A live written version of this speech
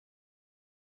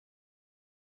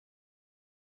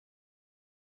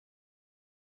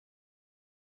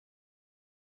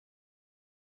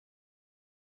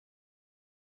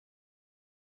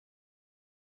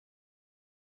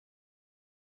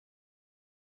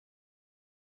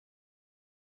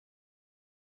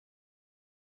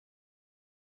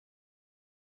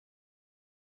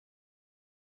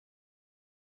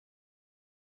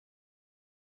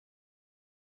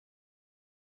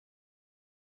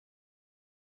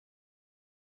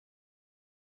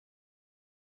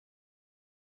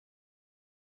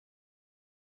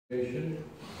The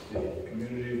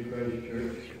Community of Christ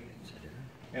Church,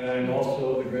 and I'm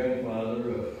also the grandfather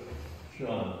of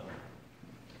Sean.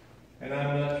 And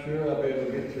I'm not sure I'll be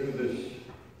able to get through this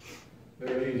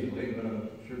very easily, but I'm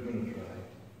sure going to try.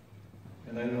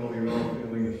 And I know you're all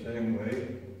feeling the same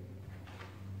way.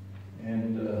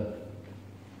 And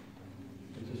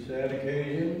it's a sad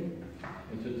occasion.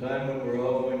 It's a time when we're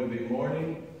all going to be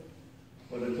mourning,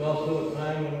 but it's also a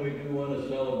time when we do want to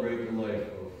celebrate the life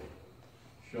of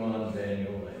Sean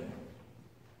Daniel Laing.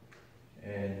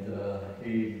 And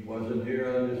he wasn't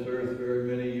here on this earth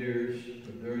very many years,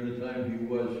 but during the time he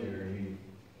was here, he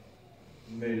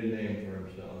made a name for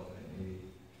himself, and he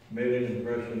made an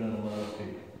impression on a lot of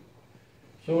people.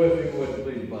 So if you would,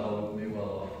 please bow with me while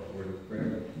I offer a word of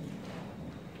prayer.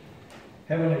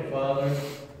 Heavenly Father,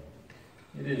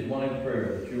 it is my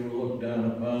prayer that you will look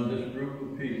down upon this group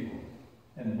of people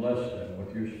and bless them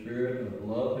with your spirit of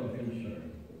love and concern.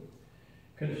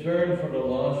 Concern for the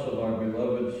loss of our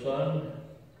beloved son,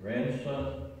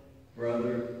 grandson,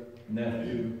 brother,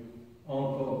 nephew,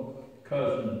 uncle,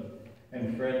 cousin,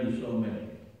 and friend to so many.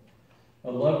 A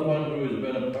loved one who has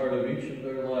been a part of each of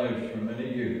their lives for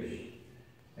many years,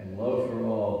 and love for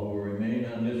all who will remain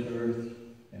on this earth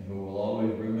and who will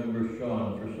always remember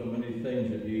Sean for so many things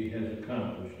that he has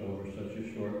accomplished over such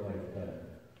a short lifetime.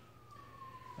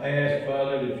 I ask,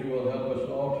 Father, that you will help us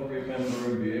all to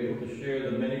remember and be able to share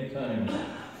the many times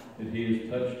that he has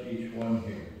touched each one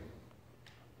here.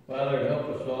 Father, help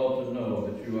us all to know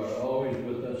that you are always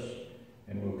with us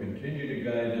and will continue to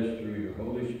guide us through your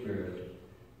Holy Spirit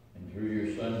and through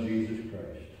your Son, Jesus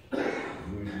Christ,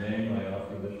 in whose name I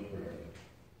offer this prayer.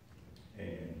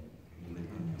 Amen.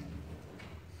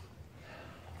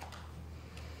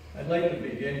 I'd like to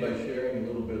begin by sharing a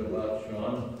little bit about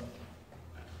Sean.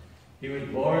 He was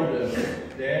born to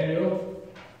Daniel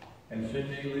and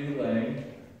Cindy Lee Laing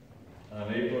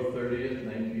on April 30th,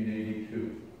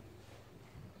 1982.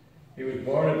 He was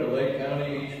born at the Lake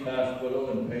County East Hospital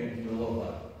in Painesville,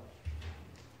 Ohio.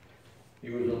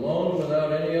 He was alone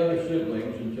without any other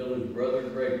siblings until his brother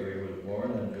Gregory was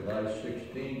born on July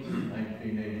 16th,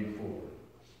 1984.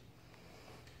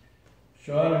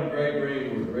 Sean and Gregory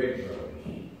were great brothers.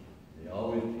 They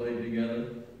always played together.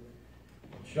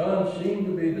 Sean seemed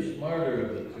to be the smarter of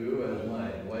the two, as my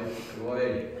wife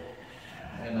Joy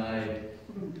and I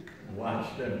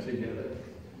watched them together.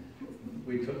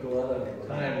 We took a lot of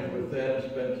time with them,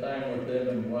 spent time with them,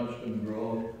 and watched them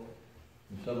grow.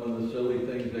 And some of the silly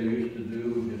things they used to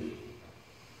do just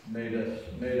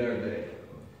made our day.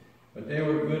 But they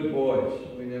were good boys.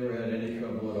 We never had any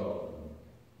trouble at all.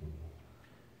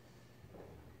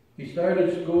 He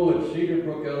started school at Cedar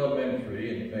Brook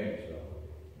Elementary in Painesville.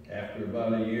 After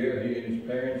about a year, he and his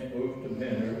parents moved to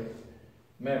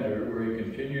Mentor, where he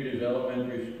continued his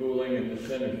elementary schooling at the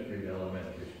Center Street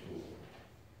Elementary School.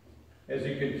 As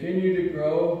he continued to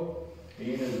grow,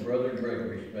 he and his brother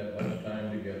Gregory spent much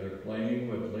time together playing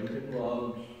with Lincoln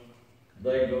logs,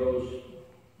 Legos,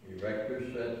 erector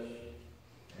sets,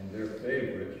 and their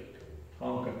favorite,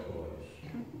 Tonka toys.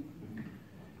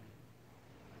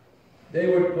 They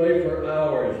would play for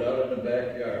hours out in the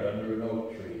backyard under an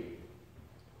oak tree.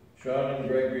 Sean and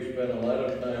Gregory spent a lot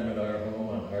of time at our home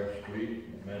on Hart Street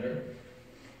in Mentor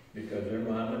because their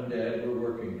mom and dad were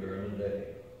working during the day.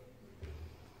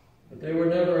 But they were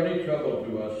never any trouble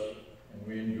to us, and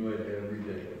we enjoyed every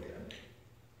day with them.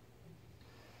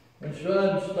 When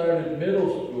Sean started middle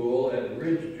school at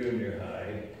Ridge Junior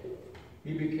High,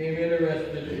 he became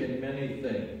interested in many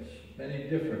things, many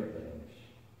different things.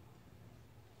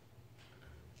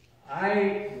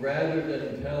 Rather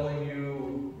than telling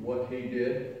you what he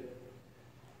did,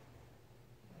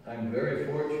 I'm very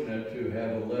fortunate to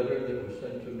have a letter that was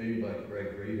sent to me by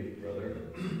Gregory, his brother.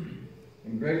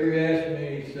 And Gregory asked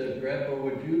me, he said, "Grandpa,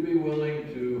 would you be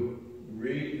willing to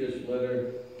read this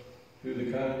letter to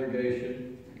the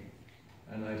congregation?"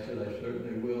 And I said, "I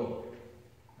certainly will.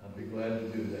 I'll be glad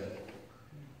to do that."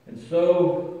 And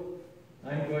so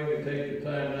I'm going to take the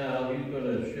time now. He's going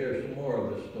to share some more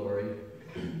of this story,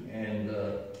 and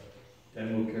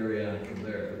then we'll carry on from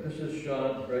there. But this is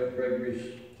Sean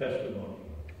Gregory's testimony.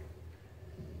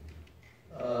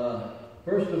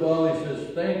 First of all, he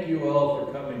says, "Thank you all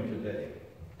for coming today.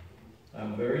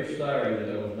 I'm very sorry that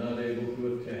I was not able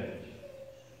to attend.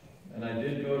 And I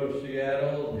did go to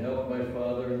Seattle and help my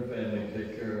father and family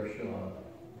take care of Sean,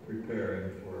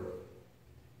 preparing for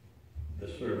the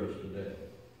service today.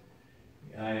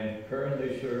 I am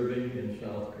currently serving in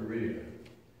South Korea.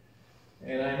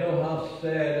 And I know how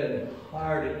sad and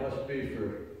hard it must be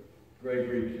for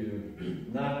Gregory to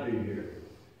not be here,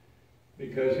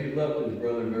 because he loved his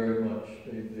brother very much.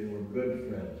 They were good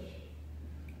friends.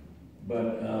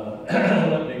 But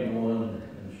let me go on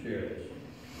and share this.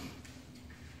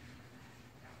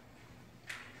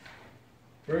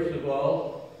 First of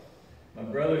all, my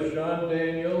brother Sean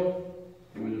Daniel,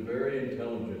 he was a very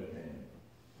intelligent man.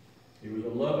 He was a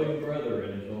loving brother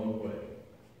in his own way.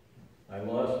 I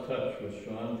lost touch with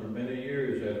Sean for many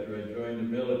years after I joined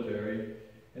the military,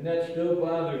 and that still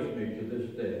bothers me to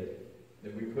this day,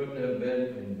 that we couldn't have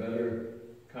been in better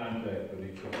contact with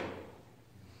each other.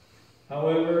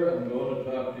 However, I'm going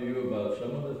to talk to you about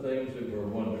some of the things that were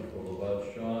wonderful about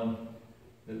Sean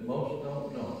that most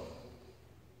don't know.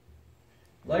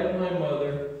 Like my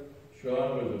mother,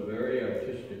 Sean was a very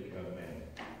artistic young man.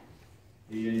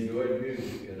 He enjoyed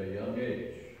music at a young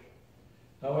age.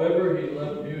 However, he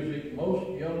loved music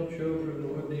most young children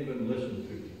wouldn't even listen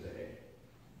to today.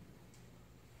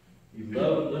 He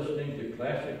loved listening to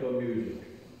classical music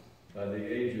by the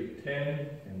age of 10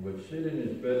 and would sit in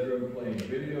his bedroom playing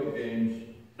video games,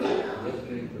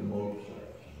 listening to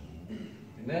Mozart.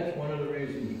 And that's one of the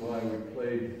reasons why we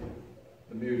played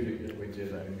the music that we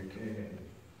did when we came in.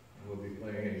 We'll be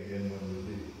playing it again when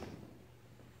we leave.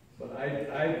 But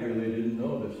I really didn't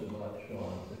know this about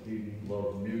Sean, that he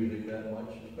loved music that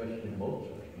much, especially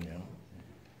Mozart. Yeah.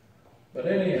 But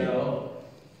anyhow,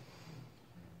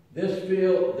 this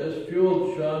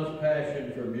fueled Sean's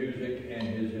passion for music and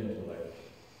his intellect.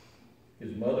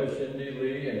 His mother, Cindy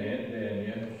Lee, and Aunt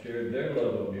Danya shared their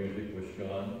love of music with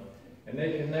Sean, and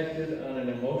they connected on an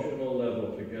emotional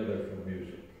level together for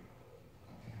music.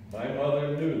 My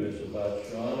mother knew this about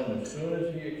Sean, and as soon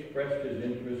as he expressed his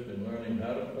interest in learning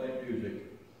how to play music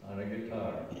on a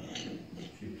guitar,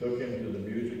 she took him to the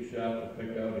music shop to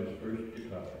pick out his first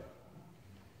guitar.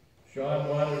 Sean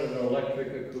wanted an electric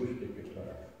acoustic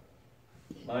guitar.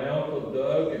 My Uncle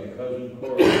Doug and Cousin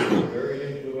Corey were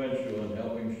very influential in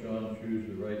helping Sean choose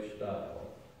the right style,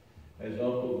 as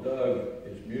Uncle Doug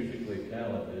is musically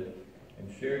talented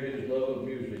and shared his love of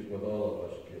music with all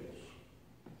of us kids.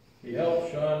 He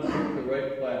helped Sean pick the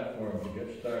right platform to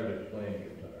get started playing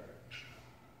guitar.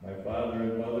 My father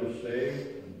and mother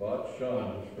saved and bought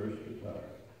Sean his first guitar.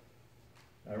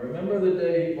 I remember the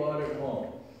day he brought it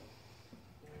home.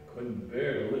 I couldn't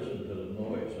bear to listen to the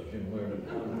noise of him learning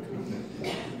how to tune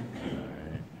it.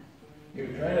 He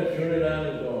was trying to tune it on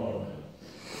his own,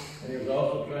 and he was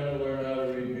also trying to learn how to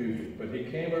read music, but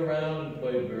he came around and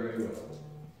played very well.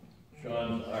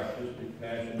 Sean's artistic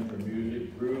passion for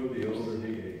music grew the older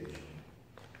he aged.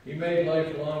 He made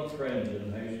lifelong friends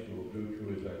in high school due to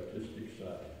his artistic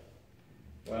side,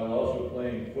 while also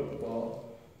playing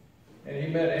football. And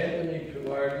he met Anthony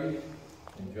Tuardi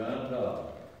and John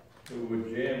Dahl, who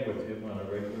would jam with him on a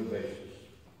regular basis,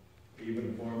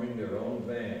 even forming their own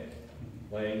band,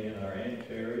 playing in our Aunt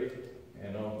Terry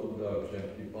and Uncle Doug's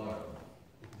empty barn.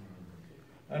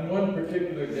 On one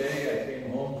particular day, I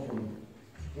came home from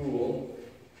school,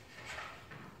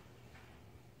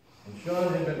 and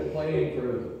Sean had been playing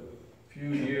for a few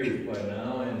years by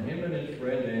now, and him and his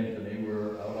friend Anthony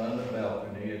were out on the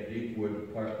balcony at Deepwood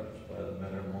Apartments by the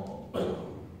Menor Mall.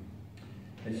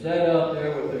 They sat out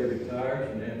there with their guitars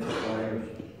and amplifiers,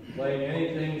 playing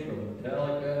anything from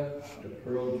Metallica to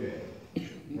Pearl Jam,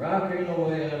 rocking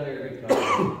away on their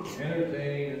guitars,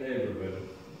 entertaining the neighborhood,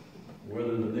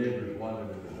 whether the neighbors wanted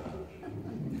it or not.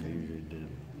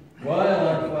 While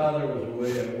our father was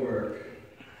away at work,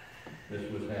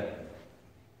 this was happening.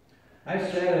 I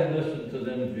sat and listened to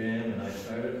them jam, and I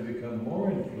started to become more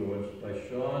influenced by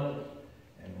Sean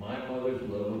and my mother's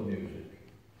love of music.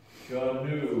 Sean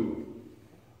knew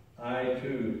that I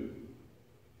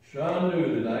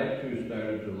too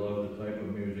started to love the type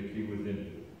of music he was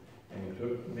into, and he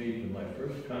took me to my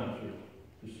first concert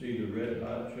to see the Red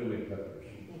Hot Chili Peppers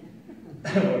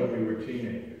when we were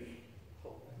teenagers.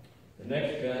 The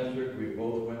next concert we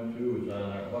both went to was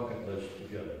on our bucket list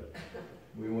together.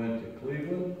 We went to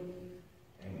Cleveland,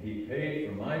 and he paid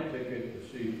for my ticket to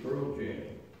see Pearl Jam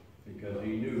because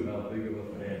he knew how big of a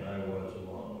fan I was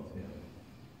along with him.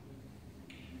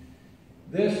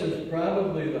 This is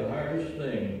probably the hardest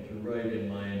thing to write in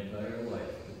my entire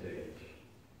life to date.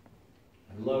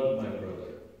 I loved my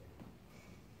brother.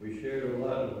 We shared a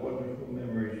lot of wonderful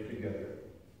memories together.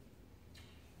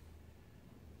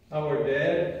 Our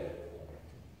dad,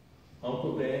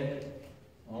 Uncle Dan,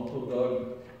 Uncle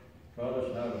Doug taught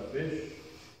us how to fish,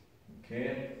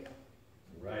 camp,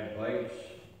 ride bikes,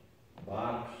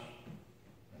 box,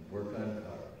 and work on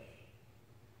cars.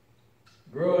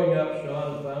 Growing up,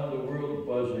 Sean found the world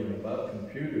buzzing about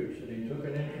computers, and he took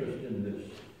an interest in this.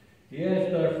 He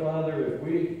asked our father if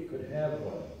we could have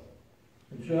one.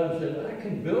 And Sean said, "I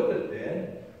can build it,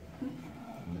 Dad."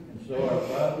 And so our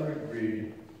father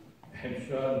agreed, and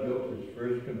Sean built his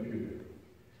first computer.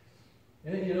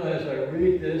 And you know, as I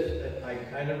read this, I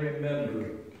kind of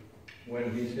remember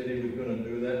when he said he was going to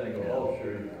do that. I go, oh,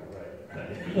 sure, yeah, right.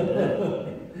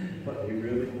 But he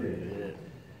really did.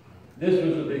 This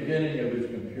was the beginning of his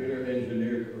computer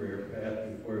engineer career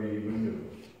path before he even knew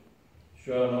it.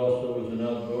 Sean also was an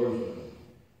outdoorsman,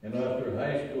 and after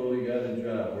high school he got a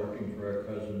job working for our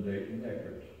cousin Dayton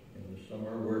Eckart, in the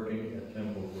summer working at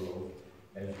Temple Grove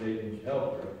as Dayton's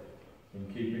helper in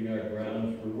keeping our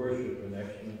grounds for worship in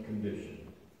excellent condition.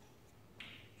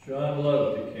 Sean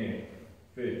loved to camp,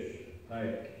 fish,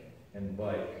 hike, and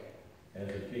bike as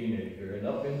a teenager, and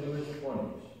up into his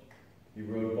 20s. He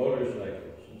rode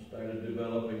motorcycles and started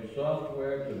developing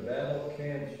software to battle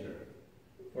cancer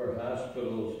for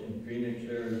hospitals in Phoenix,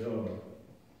 Arizona.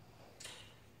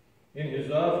 In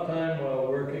his off time while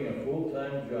working a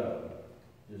full-time job,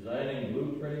 designing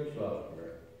blueprinting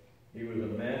software, he was a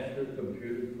master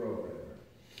computer programmer.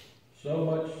 So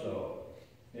much so,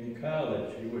 in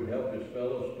college he would help his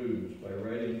fellow students by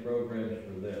writing programs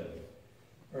for them,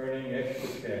 earning extra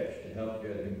cash to help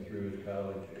get him through his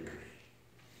college years.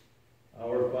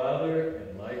 Our father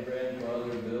and my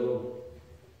grandfather Bill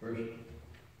first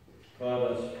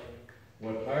taught us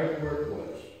what hard work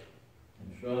was,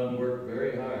 and Sean worked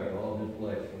very hard all his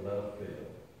life without fail.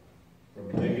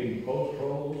 From digging post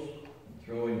holes and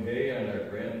throwing hay on our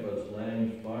grandpa's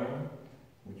Lang's farm,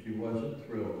 which he wasn't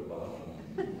thrilled about,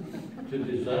 to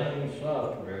designing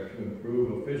software to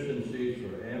improve efficiencies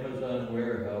for Amazon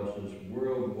warehouses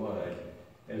worldwide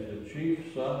as the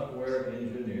chief software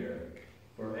engineer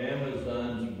for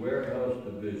Amazon's warehouse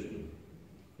division,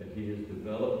 that he has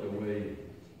developed a way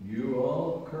you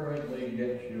all currently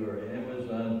get your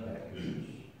Amazon packages.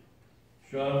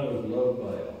 Sean was loved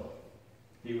by all.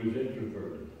 He was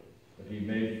introverted, but he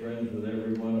made friends with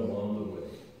everyone along the way.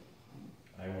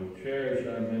 I will cherish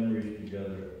our memories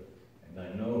together, and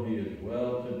I know he is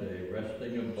well today,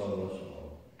 resting above us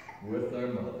all, with our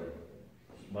mother,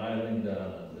 smiling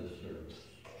down on this service.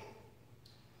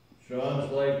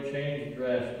 Sean's life changed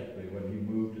drastically when he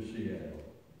moved to Seattle.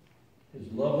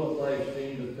 His love of life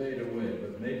seemed to fade away,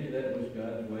 but maybe that was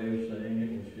God's way of saying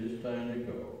it was his time to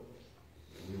go.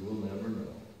 We will never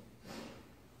know.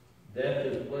 Death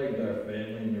has plagued our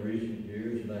family in the recent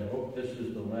years, and I hope this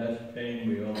is the last pain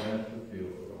we all have to feel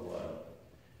for a while.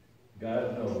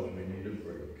 God knows we need a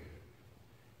break.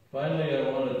 Finally, I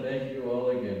want to thank you all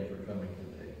again for coming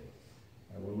today.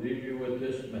 I will leave you with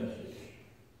this message.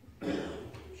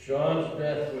 Sean's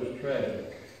death was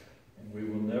tragic, and we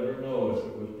will never know if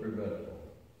it was preventable.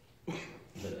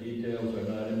 The details are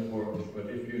not important, but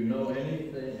if you know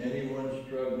anyone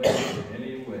struggling in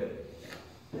any way,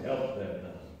 help them now.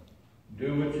 Do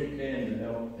what you can to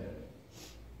help them.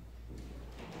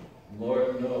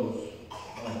 Lord knows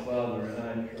my father and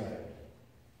I tried.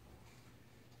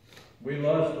 We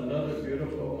lost another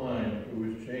beautiful mind who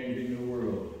was changing the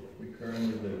world we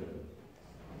currently live in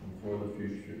and for the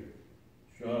future.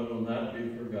 Sean will not be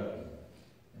forgotten,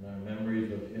 and our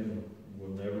memories of him will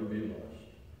never be lost.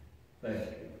 Thank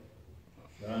you.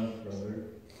 Sean's brother,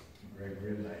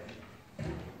 Gregory Laing.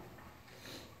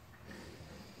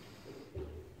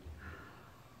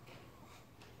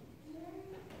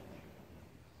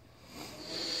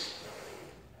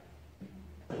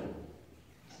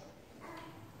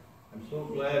 I'm so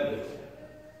glad that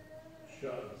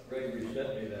Gregory sent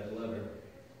me that letter.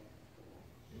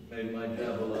 It made my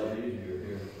job a lot easier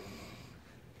here.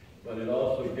 But it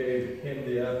also gave him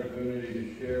the opportunity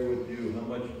to share with you how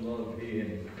much love he and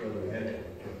his brother had for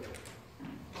each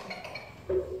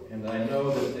other. And I know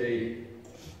that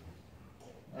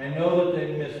they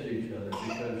missed each other,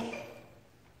 because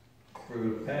for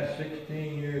the past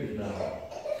 16 years now,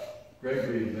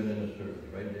 Gregory's been in the service,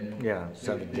 right, Dan? Yeah,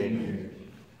 17 years.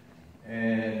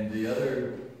 And the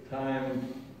other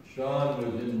time, Sean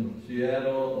was in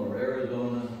Seattle or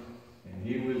Arizona, and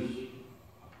he was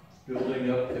building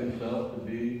up himself to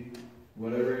be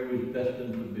whatever he was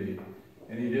destined to be.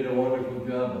 And he did a wonderful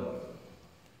job of it.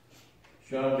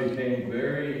 Sean became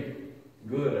very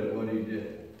good at what he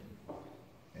did.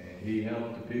 And he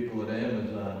helped the people at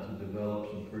Amazon to develop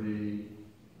some pretty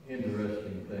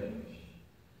interesting things.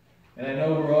 And I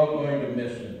know we're all going to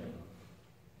miss him.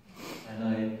 And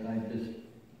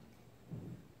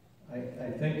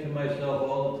I think to myself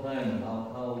all the time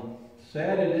how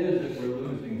sad it is that we're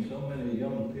losing so many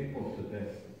young people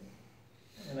today.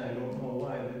 And I don't know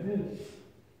why that is.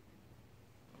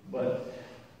 But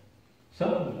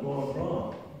something's going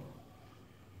wrong.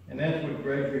 And that's what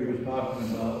Gregory was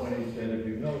talking about when he said, if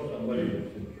you know somebody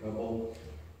that's in trouble,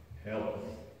 help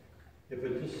them. If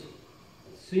it just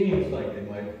seems like they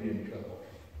might be in trouble,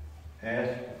 ask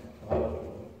them, talk to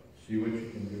them, see what you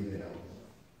can do to help them.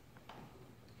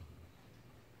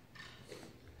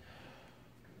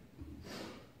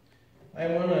 I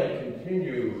want to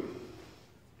continue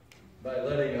by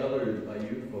letting others, by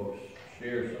you folks,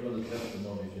 share some of the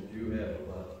testimonies that you have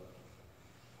about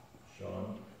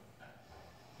Sean.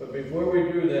 But before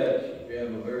we do that, we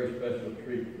have a very special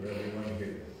treat for everyone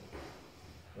here,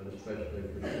 but especially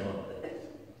for Sean.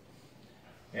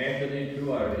 Anthony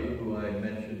Tuardi, who I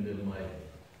mentioned in my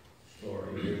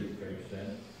story here that Greg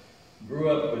sent, grew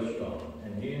up with Sean,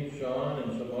 and he and Sean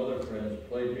and some other friends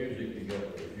played music together,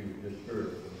 as you just heard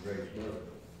from Greg's letter.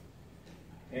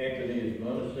 Anthony is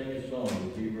going to sing a song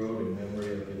that he wrote in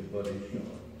memory of his buddy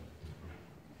Sean.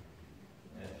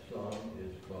 That song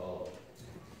is called,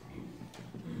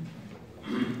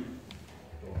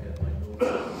 don't have my notes.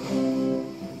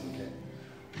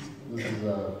 Okay.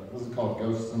 This is called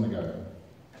Ghosts in the Garden.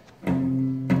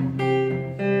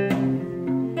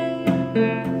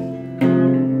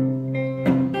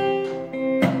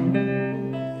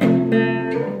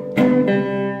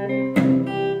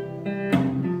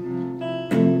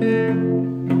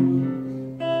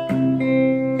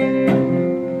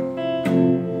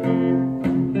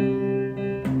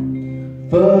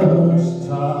 First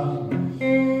time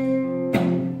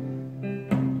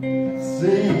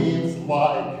seems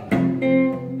like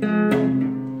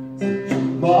such a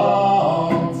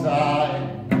long time.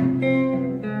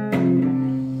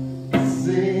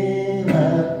 Seen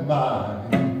at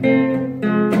mine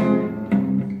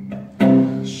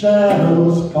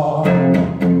shadows fall in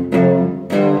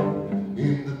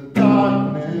the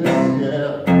darkness,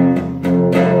 yeah.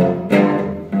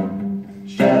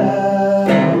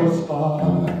 Shadows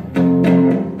fall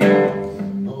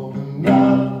over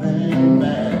nothing,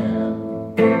 man.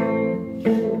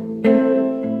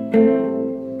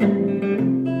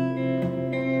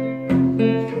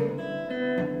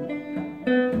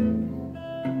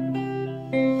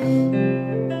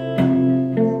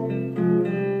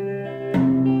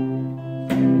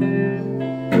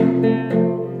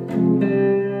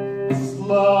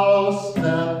 Slow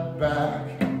step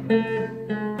back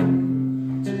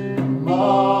to the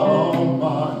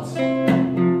moment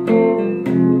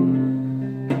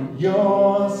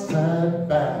you're set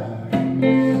back to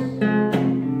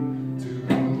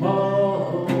the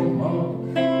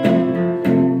moment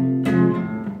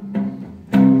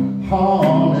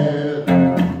haunted.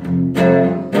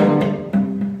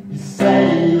 You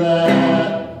say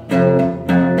that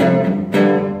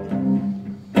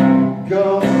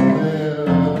ghosts live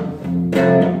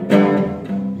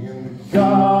in the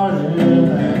garden,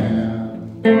 and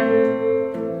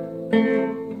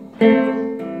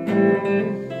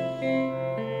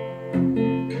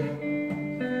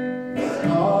it's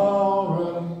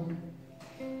alright,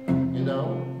 you know,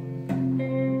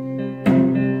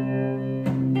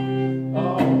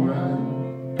 alright.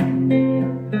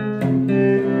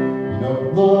 You know,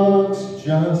 it looks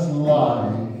just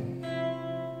like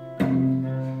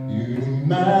you'd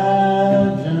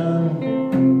imagine.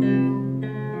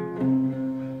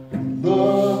 It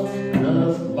looks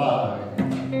just like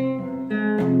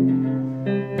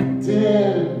it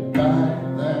did back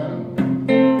then.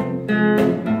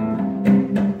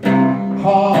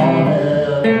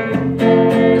 Haunted,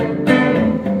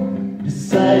 you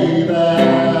say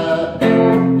that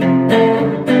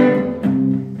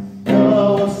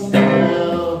ghosts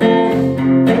live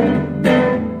in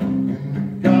the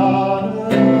garden,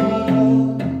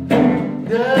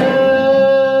 yeah.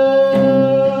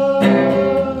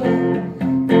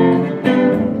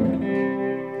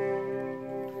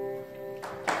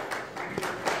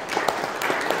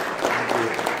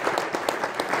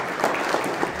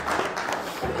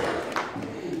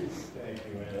 Thank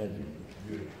you, Anthony.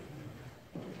 Beautiful.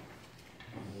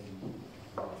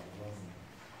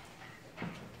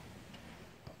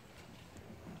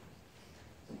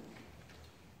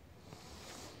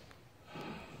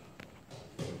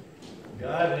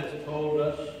 God has told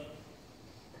us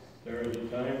there is a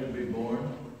time to be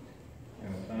born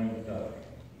and a time to die.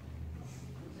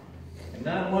 And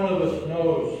not one of us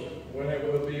knows when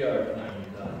it will be our time to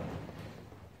die.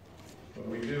 But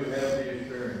we do have the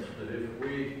assurance that if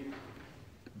we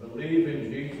believe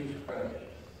in Jesus Christ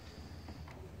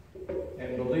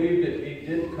and believe that he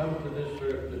did come to this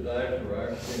earth to die for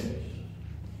our sins,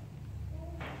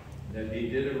 that he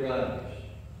did arise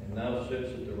and now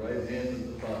sits at the right hand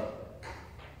of the Father,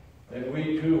 then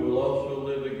we too will also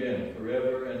live again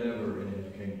forever and ever in his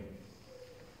kingdom.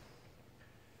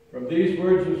 From these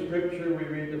words of Scripture we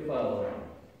read the following: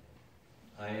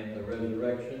 I am the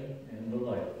resurrection and the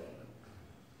life.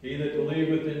 He that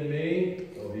believeth in me,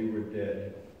 though he were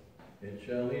dead, yet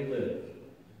shall he live.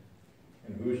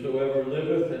 And whosoever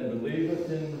liveth and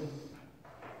believeth in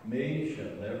me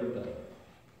shall never die.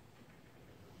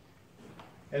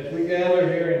 As we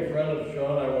gather here in front of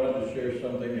Sean, I wanted to share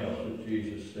something else that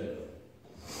Jesus said.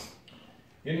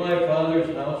 In my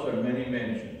Father's house are many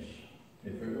mansions.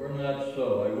 If it were not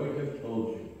so, I would have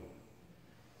told you.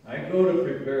 I go to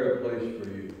prepare a place for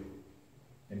you.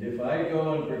 And if I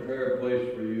go and prepare a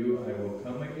place for you, I will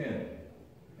come again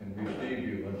and receive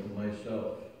you unto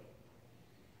myself,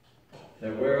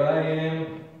 that where I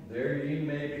am, there ye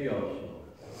may be also.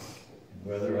 And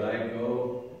whither I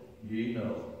go, ye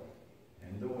know,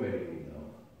 and the way ye know.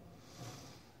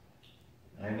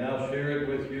 I now share it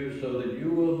with you so that you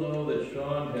will know that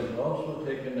Sean has also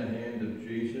taken the hand of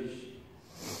Jesus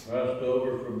and crossed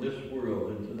over from this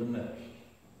world into the next,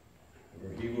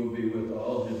 where he will be with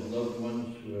all his loved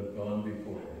ones who have gone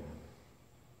before him.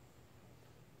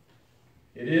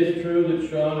 It is true that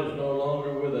Sean is no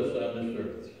longer with us on this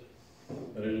earth,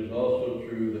 but it is also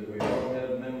true that we all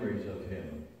have memories of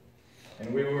him,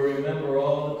 and we will remember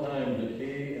all the times that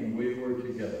he and we were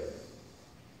together.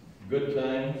 Good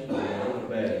times as well as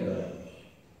bad times.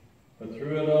 But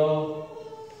through it all,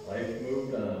 life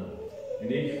moved on,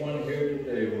 and each one here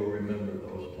today will remember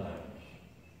those times.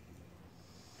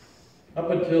 Up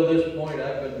until this point,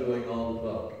 I've been doing all the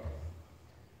talking.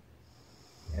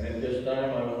 And at this time,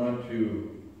 I want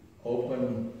to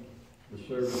open the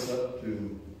service up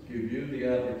to give you the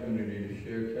opportunity to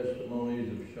share testimonies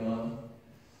of Sean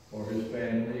or his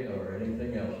family or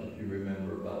anything else that you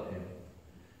remember about him.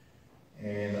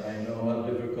 And I know how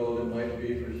difficult it might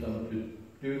be for some to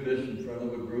do this in front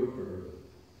of a group or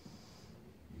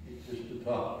just to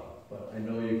talk, but I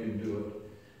know you can do it.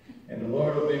 And the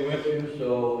Lord will be with you,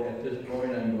 so at this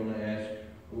point I'm going to ask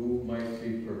who might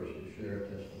be first to share a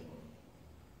testimony.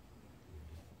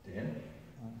 Dan,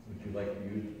 would you like to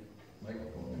use the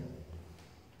microphone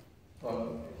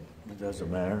there? It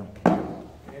doesn't matter.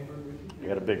 Amber, You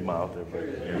got a big mouth there, but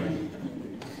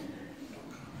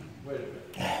wait a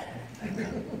minute.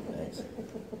 thanks.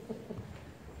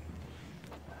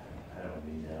 I don't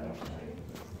need that.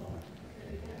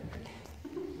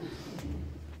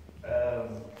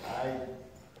 I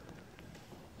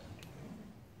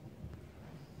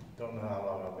don't know how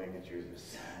long I'll make it through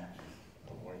this.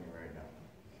 I'll warn you right now.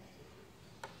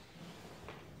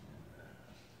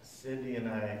 Cindy and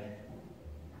I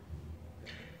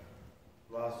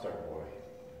lost our boy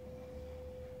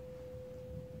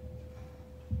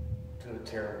to a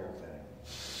terrible thing.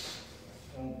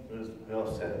 As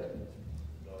Bill said,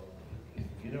 if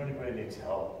you know anybody needs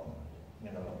help,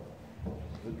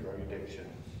 with drug addiction.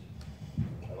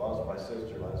 I lost my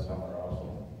sister last summer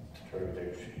also to drug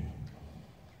addiction.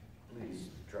 Please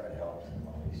try to help him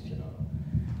at least,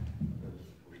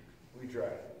 We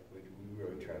tried. We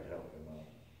really tried to help him out.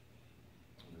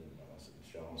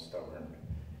 Sean's stubborn.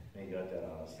 And he got that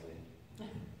honestly.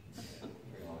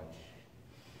 Pretty much.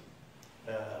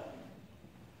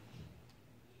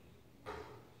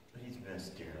 He's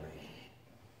missed dearly.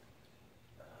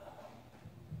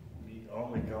 The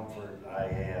only comfort I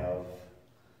have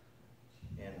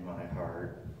in my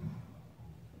heart,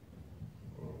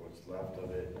 or what's left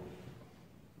of it,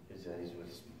 is that he's with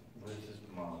his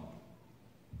mom.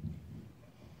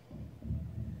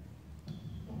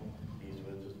 He's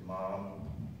with his mom,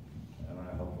 and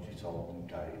I hope she's holding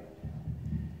tight.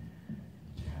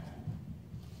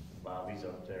 Bobby's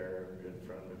up there, a good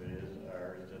friend of his,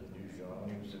 ours, that knew Sean.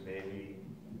 He was a baby.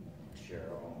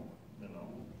 Cheryl,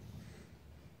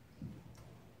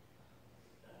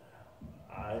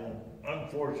 I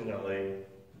unfortunately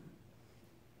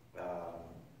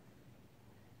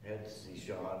had to see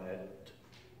Sean at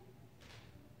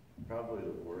probably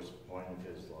the worst point of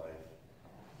his life.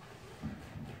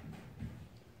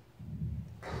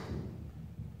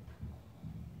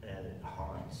 And it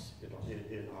haunts, it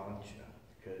haunts you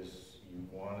because you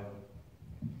wanted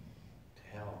to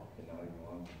help, you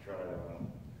want to try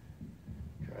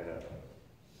to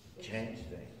change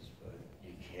things, but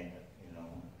you can't,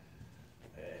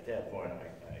 At that point,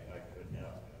 I couldn't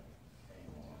help him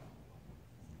anymore.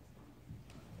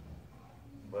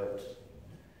 But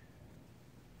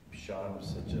Sean was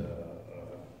such a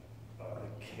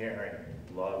caring,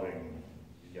 loving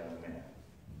young man.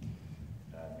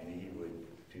 He would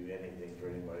do anything for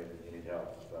anybody that needed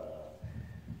help.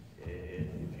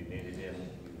 If you needed him,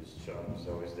 Sean was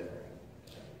always there.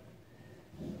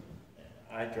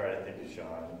 I try to think of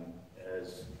Sean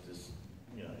as this,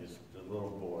 the little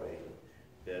boy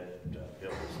that Bill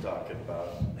was talking about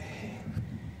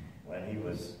when he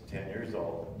was 10 years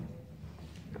old.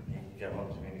 He came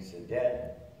up to me and he said,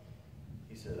 "Dad,"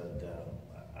 he said,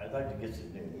 "I'd like to get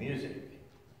some new music."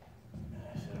 And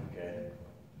I said, "Okay,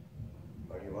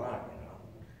 what do you want?"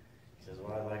 He says,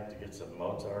 "Well, I'd like to get some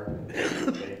Mozart, and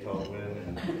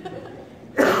Beethoven, and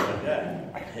like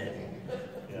that.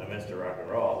 You know, Mr. Rock and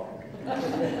Roll.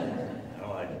 I'm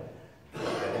like,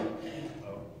 okay,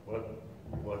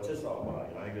 what's this all about?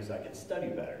 You know, he goes, I can study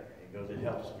better. He goes, it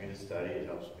helps me to study, it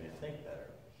helps me to think better.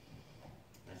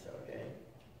 I said, okay.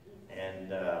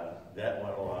 And that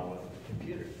went along with the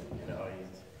computer. You know,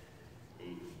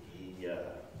 he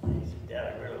said,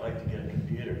 Dad, I'd really like to get a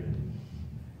computer.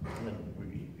 And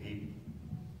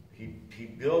he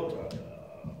built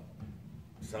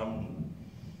some,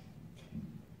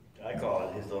 I call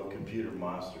it his little computer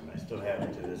monster, and I still have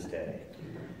it to this day.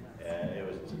 And it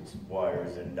was just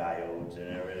wires and diodes and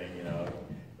everything, you know,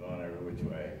 going every which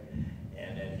way.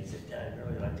 And then he said, Dad, I'd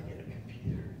really like to get a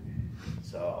computer.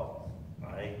 So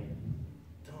I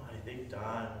think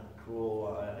Don,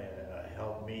 cool,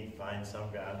 helped me find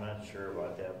some guy, I'm not sure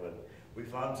about that, but we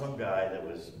found some guy that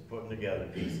was putting together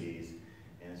PCs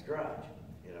in his garage,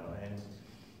 you know, and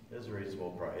it was a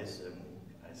reasonable price. And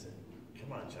I said,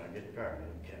 come on, Sean, get the car.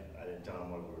 I didn't tell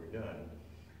him what we were doing.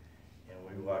 And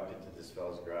we walked into this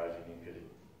fellow's garage, and he could,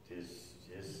 his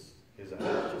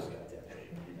eyes just got that big,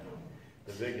 you know,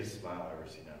 the biggest smile I've ever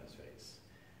seen on his face.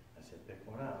 I said, pick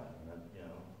one out, and then, you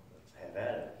know, let's have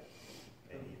at it.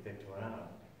 And he picked one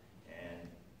out, and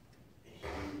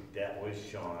that was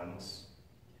Sean's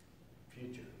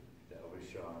future. That was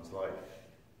Sean's life.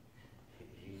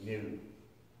 He knew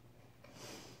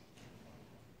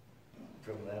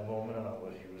from that moment on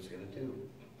what he was going to do.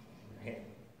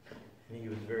 And he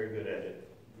was very good at it.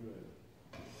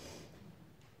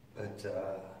 But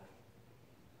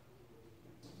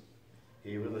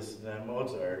he would listen to that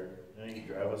Mozart, and he'd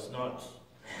drive us nuts.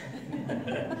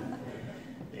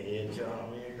 He'd tell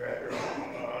me, you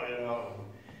know,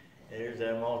 here's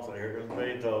that Mozart, here comes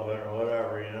Beethoven, or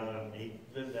whatever, you know, and he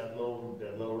lived in that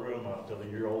little room out to the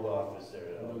year old office there.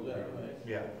 Was that right?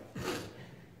 Yeah.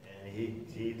 And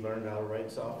he learned how to write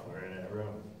software in that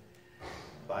room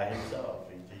by himself.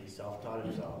 He self-taught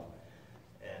himself.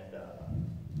 And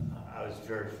I was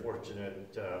very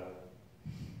fortunate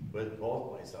with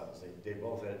both my sons. They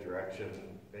both had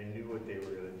direction. They knew what they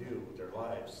were going to do with their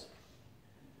lives.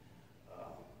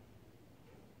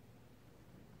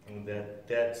 And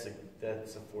that's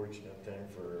a fortunate thing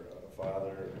for a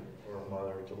father or a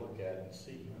mother to look at and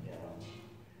see. You know?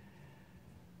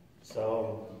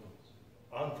 So,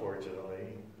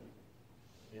 unfortunately,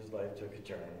 his life took a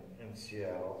turn in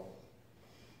Seattle,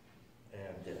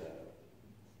 and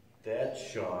that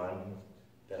Sean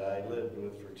that I lived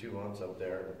with for 2 months up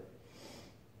there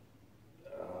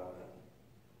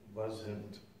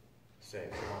wasn't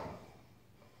same Sean.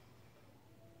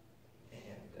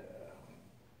 And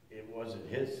it wasn't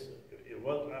his,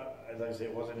 like I say,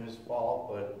 it wasn't his fault,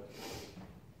 but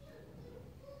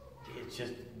it's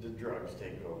just the drugs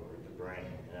take over the brain,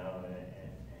 you know,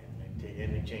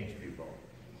 and they change people.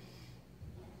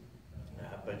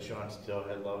 But Sean still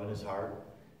had love in his heart.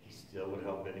 He still would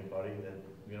help anybody that,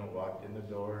 you know, walked in the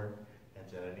door and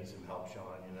said, I need some help,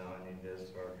 Sean, you know, I need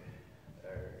this, or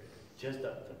just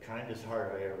the kindest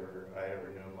heart I ever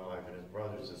knew in my life. And his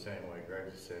brother's the same way,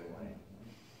 Greg's the same way.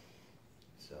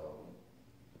 So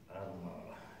I'm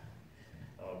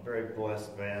a very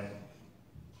blessed man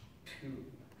to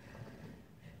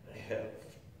have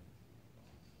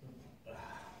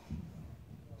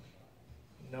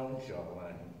known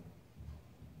Sean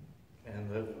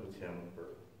and lived with him for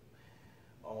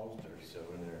almost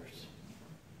 37 years.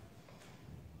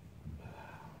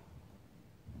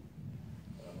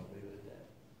 I'm going to leave it at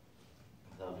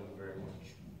that. Love him very much.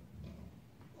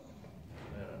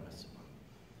 And I miss him.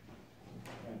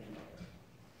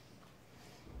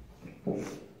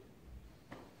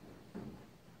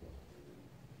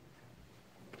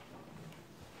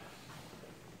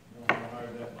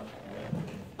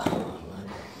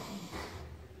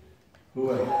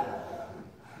 Who else?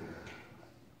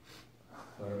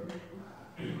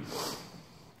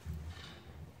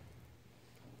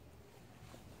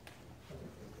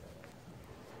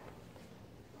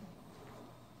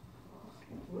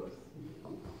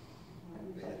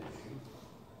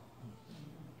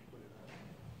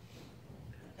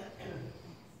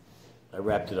 I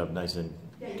wrapped it up nice and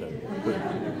good.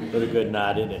 Put a good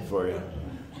knot in it for you.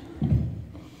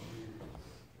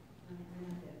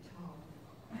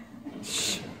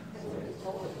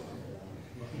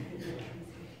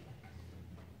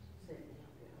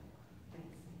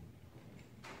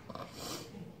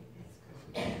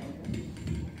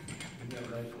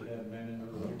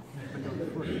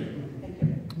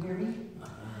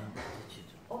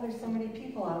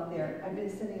 I've been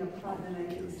sitting up front and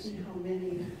I can see how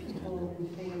many people and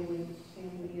family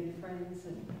and friends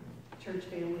and church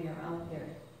family are out there.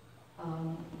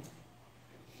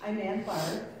 I'm Aunt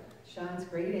Barb, Sean's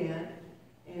great aunt,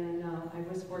 and I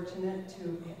was fortunate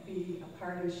to be a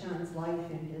part of Sean's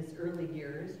life in his early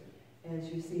years, as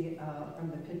you see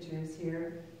from the pictures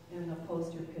here and the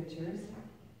poster pictures.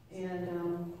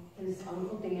 And his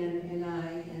Uncle Dan and I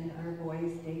and our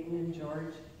boys, Dayton and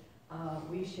George,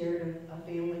 we shared a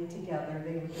family together.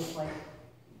 They were just like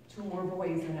two more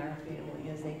boys in our family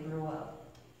as they grew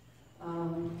up.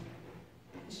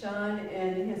 Sean,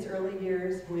 in his early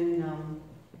years, when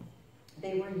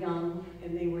they were young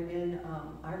and they were in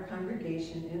our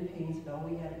congregation in Painesville,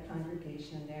 we had a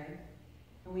congregation there.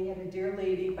 And we had a dear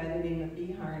lady by the name of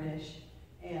B. Harnish,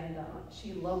 and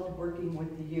she loved working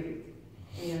with the youth.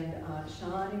 And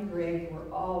Sean and Greg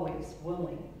were always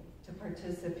willing to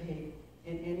participate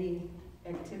in any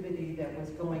activity that was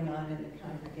going on in the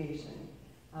congregation.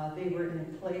 They were in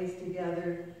plays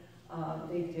together.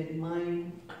 They did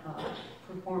mime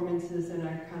performances in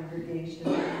our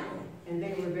congregation. And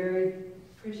they were very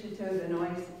appreciative and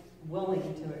always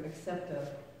willing to accept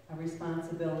a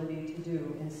responsibility to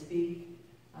do and speak.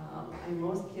 And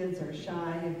most kids are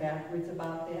shy and backwards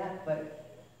about that, but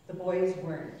the boys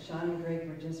weren't. Sean and Greg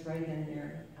were just right in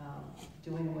there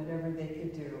doing whatever they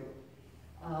could do.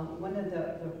 One of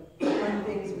the fun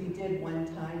things we did one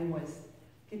time was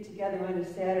get together on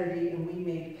a Saturday and we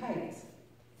made kites.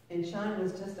 And Sean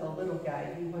was just a little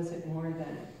guy. He wasn't more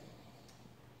than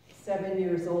 7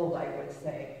 years old, I would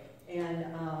say. And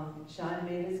Sean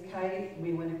made his kite.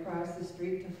 We went across the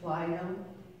street to fly them.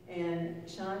 And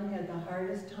Sean had the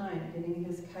hardest time getting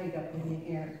his kite up in the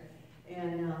air.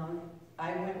 And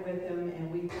I went with him,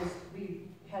 and we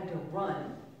had to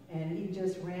run. And he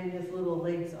just ran his little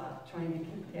legs off trying to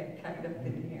get that kite up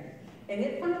in the air. And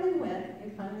it finally went.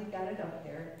 We finally got it up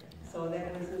there. So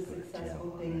that was a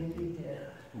successful thing he did.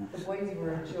 The boys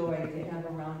were a joy to have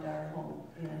around our home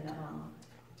and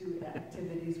do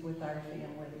activities with our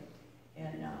family.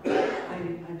 And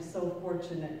I'm so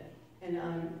fortunate.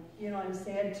 And you know, I'm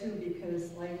sad too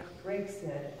because, like Greg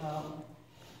said,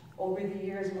 over the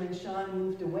years when Sean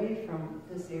moved away from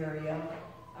this area,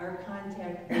 our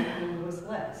contact with him was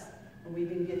less. And we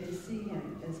didn't get to see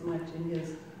him as much in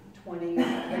his 20s,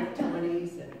 late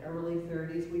 20s and early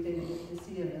 30s. We didn't get to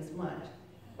see him as much.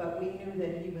 But we knew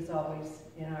that he was always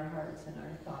in our hearts and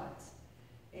our thoughts.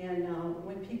 And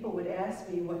when people would ask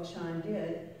me what Sean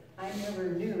did, I never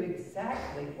knew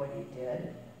exactly what he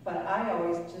did, but I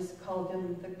always just called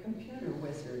him the computer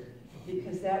wizard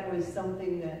because that was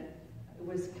something that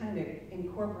was kind of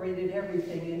incorporated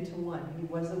everything into one. He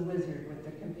was a wizard with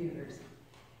the computers.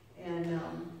 And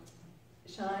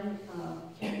Sean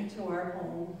came to our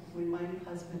home when my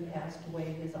husband passed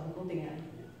away, his Uncle Dan,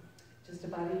 just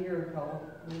about a year ago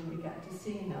when we got to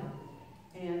see him.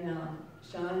 And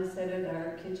Sean sat at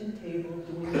our kitchen table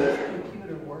doing his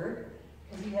computer work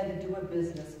because he had to do a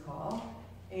business call.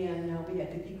 And we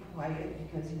had to be quiet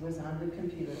because he was on the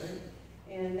computer.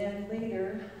 And then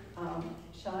later,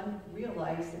 Sean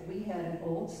realized that we had an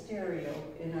old stereo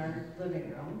in our living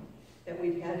room that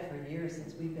we've had for years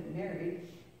since we've been married.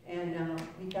 And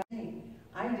we got Laing.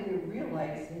 I didn't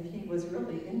realize that he was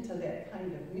really into that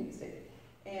kind of music.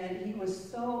 And he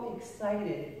was so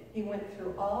excited. He went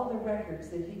through all the records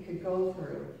that he could go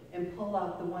through and pull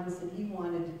out the ones that he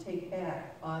wanted to take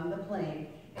back on the plane.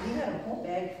 And he had a whole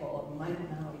bag full of them. I don't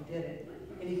know how he did it.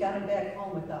 And he got them back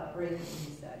home without breaking,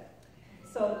 he said.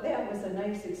 So that was a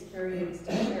nice experience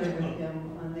to share with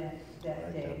him on that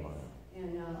day.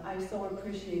 And I so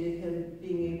appreciated him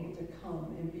being able to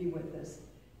come and be with us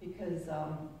because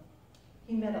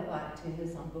he meant a lot to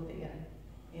his Uncle Dan.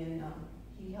 And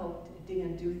he helped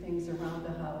Dan do things around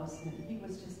the house, and he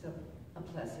was just a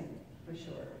blessing for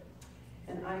sure.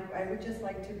 And I would just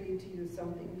like to read to you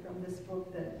something from this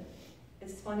book that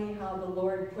it's funny how the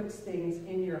Lord puts things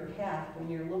in your path when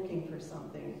you're looking for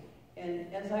something.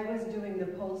 And as I was doing the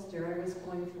poster, I was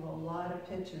going through a lot of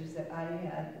pictures that I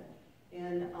had,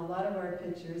 and a lot of our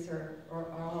pictures are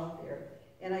out there.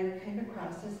 And I came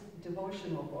across this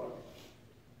devotional book,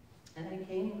 and I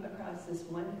came across this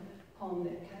one poem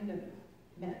that kind of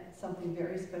meant something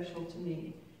very special to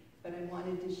me, but I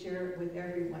wanted to share it with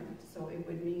everyone, so it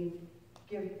would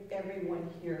give everyone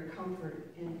here comfort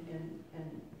in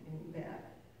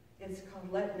that. It's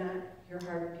called Let Not Your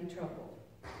Heart Be Troubled.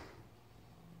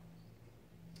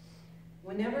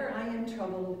 Whenever I am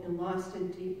troubled and lost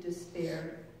in deep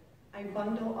despair, I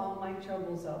bundle all my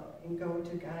troubles up and go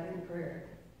to God in prayer.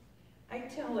 I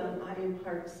tell him I am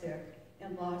heartsick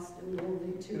and lost and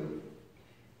lonely too,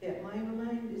 that my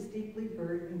mind is deeply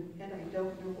burdened and I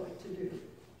don't know what to do.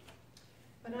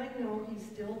 But I know he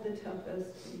stilled the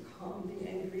tempest and calmed the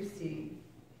angry sea,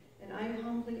 and I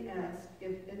humbly ask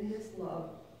if in his love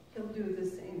he'll do the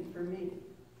same for me.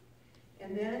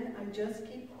 And then I just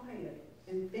keep quiet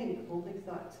and think holy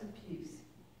thoughts of peace.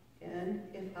 And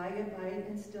if I abide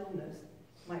in stillness,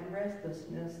 my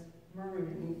restlessness,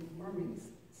 murmurings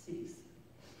cease.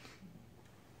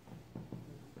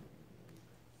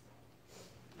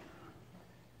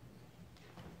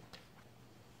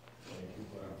 Thank you,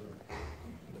 Barbara.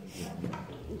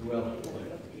 Who else would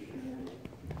like to share?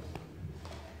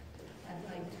 I'd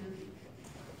like to.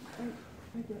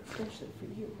 Maybe especially for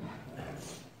you.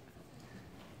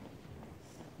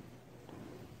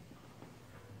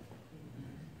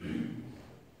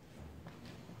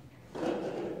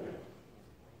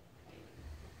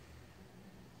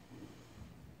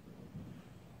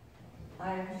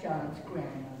 I'm Sean's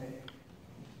grandmother.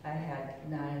 I had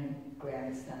 9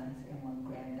 grandsons and 1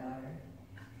 granddaughter.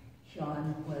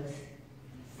 Sean was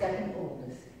second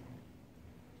oldest,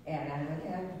 and I would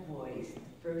have the boys, the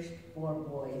first 4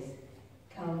 boys,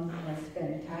 come and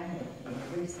spend time with me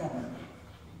every summer,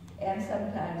 and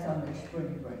sometimes on their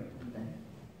spring break even.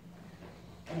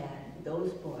 And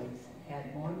those boys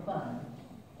had more fun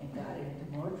and got into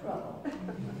more trouble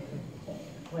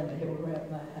when they were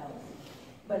at my house.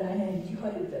 But I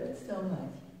enjoyed them so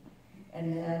much.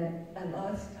 And then I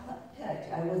lost touch.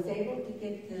 I was able to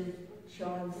get to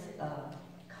Sean's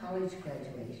college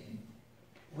graduation,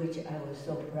 which I was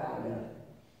so proud of.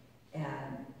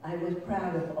 And I was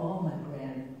proud of all my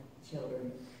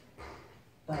grandchildren.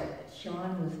 But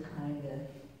Sean was kind of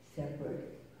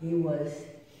separate. He was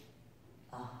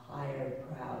a higher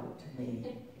proud to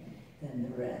me than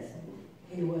the rest.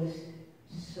 He was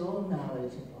so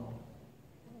knowledgeable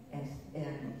and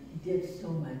did so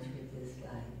much with his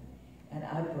life. And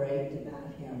I bragged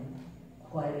about him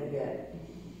quite a bit.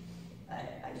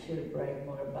 I should have bragged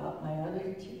more about my other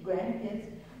 2 grandkids,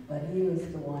 but he was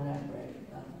the one I bragged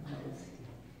about the most.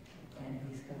 And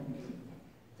he's going to be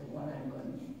the one I'm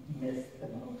going to miss the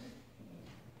most.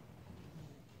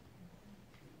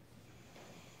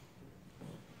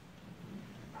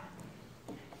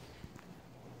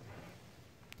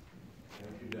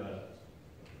 Thank you, Don.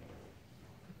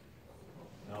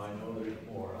 Now I know there's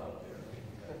more out there.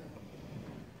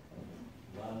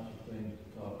 Lots of things to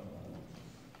talk about.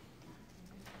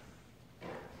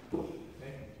 Thank you,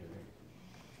 Terry.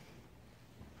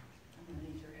 I'm gonna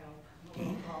need your help. I'm a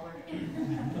little taller.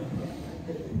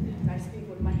 I speak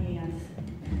with my hands.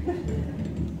 You're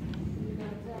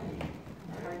not telling.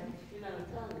 Pardon? You're not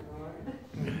telling, Lord.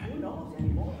 Who knows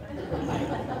anymore?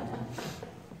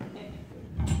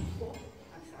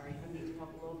 I'm sorry, I need to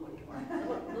help a little bit more.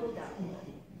 A little down.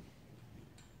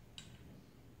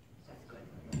 That's good.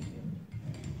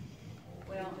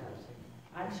 Well,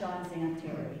 I'm Sean's Aunt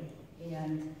Terry,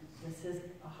 and this is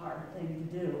a hard thing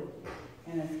to do,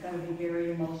 and it's going to be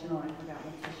very emotional. I forgot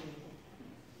my tissue.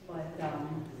 But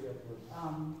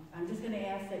I'm just going to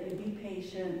ask that you be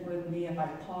patient with me if I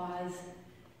pause,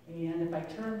 and if I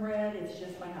turn red, it's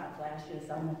just my hot flashes.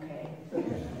 I'm okay.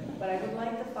 But I would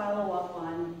like to follow up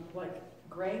on what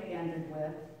Greg ended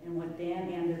with and what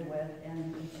Dan ended with,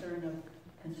 and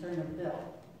concern of Bill.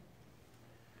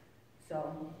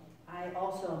 So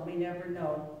we never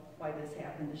know why this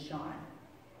happened to Sean.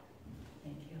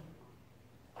 Thank you.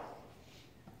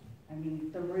 I mean,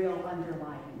 the real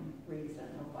underlying reason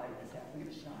of why this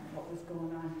happened to Sean, what was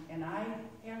going on. And I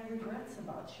have regrets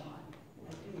about Sean.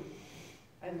 I do.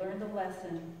 I learned a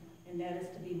lesson, and that is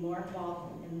to be more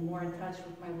involved and more in touch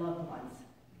with my loved ones,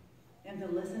 and to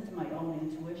listen to my own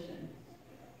intuition.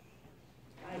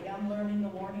 I am learning the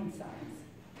warning signs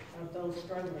of those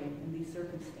struggling in these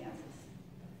circumstances.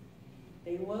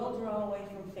 They will draw away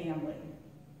from family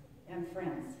and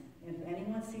friends. And if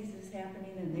anyone sees this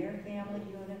happening in their family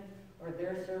unit or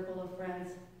their circle of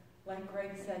friends, like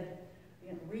Greg said,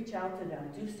 reach out to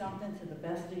them. Do something to the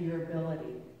best of your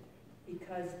ability,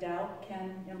 because doubt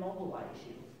can immobilize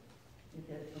you. It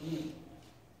did for me.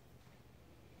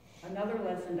 Another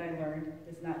lesson I learned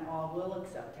is not all will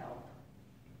accept help.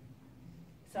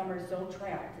 Some are so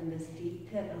trapped in this deep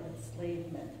pit of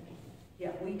enslavement,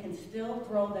 yet we can still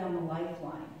throw them a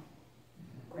lifeline.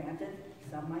 Granted,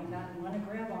 some might not want to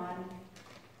grab on,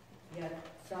 yet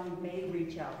some may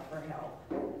reach out for help.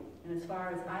 And as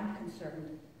far as I'm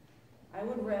concerned, I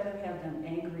would rather have them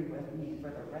angry with me for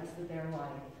the rest of their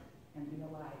life and be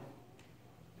alive.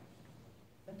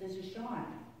 But this is Sean,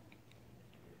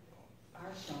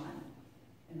 our Sean,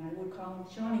 and I would call him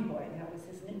Shawnee Boy. That was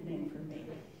his nickname for me.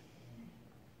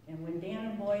 And when Dan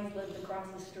and boys lived across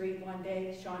the street one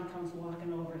day, Sean comes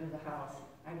walking over to the house.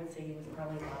 I would say he was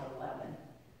probably about 11.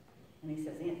 And he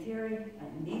says, Aunt Terry,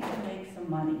 I need to make some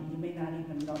money. You may not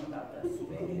even know about this.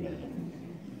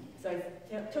 So I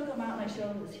took him out and I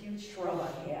showed him this huge shrub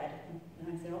I had.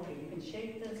 And I said, okay, you can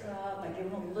shake this up. I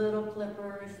give him little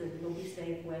clippers that he'll be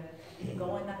safe with. He can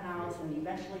go in the house, and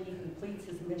eventually he completes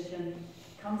his mission,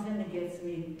 comes in and gets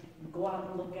me, go out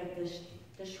and look at the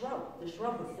shrub. The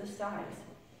shrub was this size.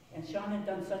 And Sean had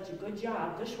done such a good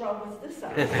job, the shrub was this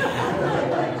size. And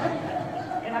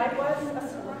I was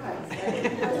surprised. I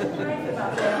was surprised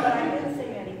about that, but I didn't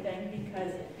say anything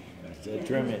because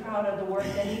he was proud of the work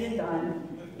that he had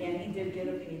done, and he did get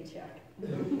a paycheck.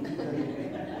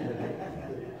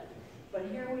 But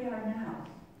here we are now.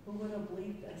 Who would have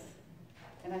believed this?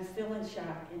 And I'm still in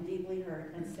shock and deeply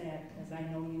hurt and sad, as I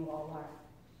know you all are.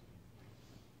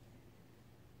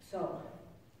 So,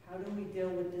 how do we deal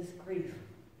with this grief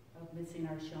of missing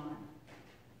our Sean?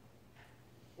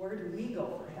 Where do we go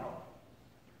for help?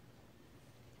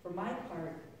 For my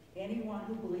part, anyone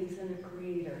who believes in a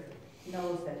creator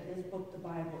knows that his book, the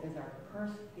Bible, is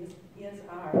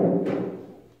our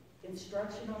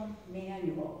instructional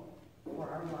manual for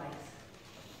our lives.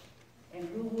 And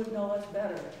who would know us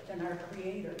better than our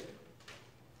Creator?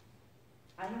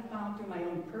 I have found through my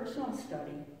own personal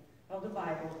study of the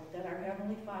Bible that our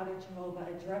Heavenly Father, Jehovah,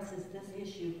 addresses this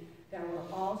issue that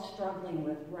we're all struggling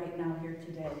with right now here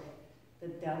today, the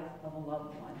death of a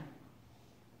loved one.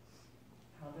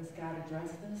 How does God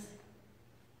address this?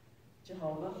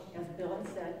 Jehovah, as Bill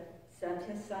had said, sent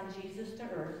his son Jesus to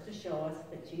earth to show us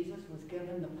that Jesus was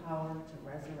given the power to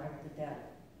resurrect the dead.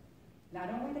 Not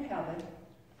only to heaven,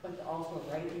 but also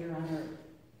right here on earth.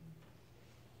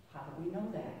 How do we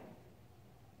know that?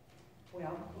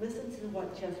 Well, listen to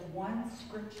what just one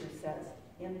scripture says,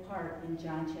 in part in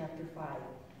John chapter 5.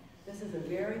 This is a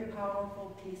very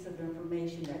powerful piece of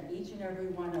information that each and every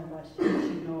one of us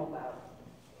should know about.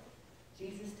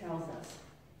 Jesus tells us,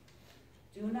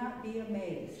 "Do not be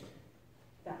amazed.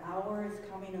 The hour is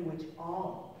coming in which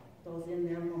all those in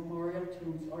their memorial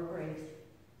tombs or graves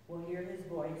will hear his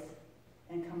voice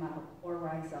and come out or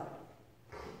rise up.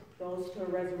 Those to a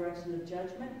resurrection of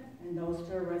judgment and those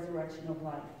to a resurrection of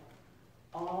life.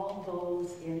 All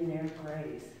those in their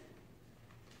graves."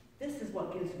 This is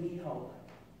what gives me hope.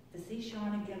 To see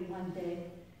Sean again one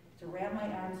day, to wrap my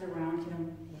arms around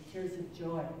him with tears of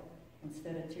joy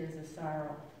instead of tears of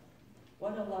sorrow.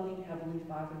 What a loving Heavenly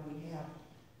Father we have.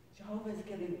 Jehovah is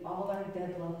giving all our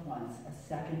dead loved ones a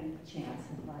second chance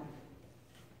in life.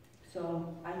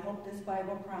 So I hope this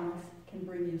Bible promise can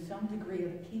bring you some degree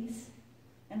of peace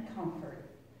and comfort,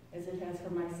 as it has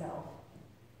for myself,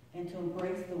 and to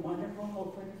embrace the wonderful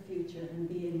hope for the future and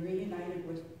being reunited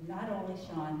with not only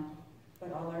Sean,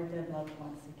 but all our dead loved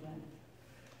ones again.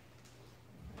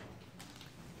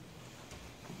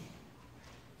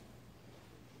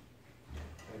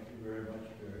 Thank you very much,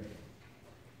 Barry.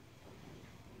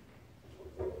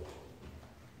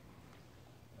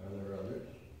 Are there others?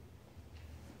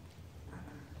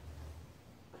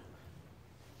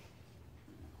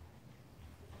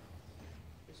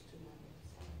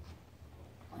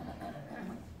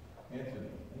 Anthony,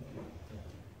 thank you.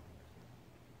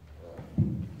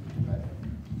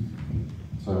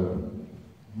 So,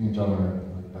 me and John were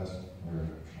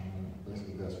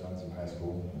basically best friends in high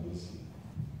school. It was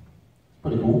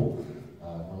pretty cool. I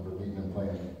remember meeting and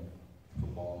playing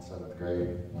football in 7th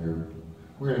grade. We were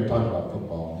going to talk about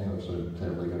football. We were sort of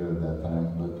terribly good at it at that time,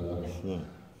 but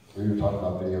we were talking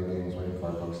about video games, waiting for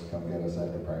our folks to come get us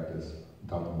after practice,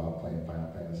 talking about playing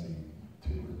Final Fantasy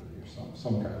 2 or 3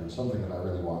 or something that I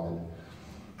really wanted.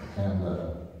 And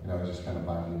I was just kind of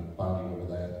bonding over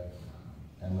that.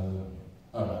 And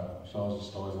I don't know, Sean was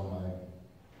just always one of my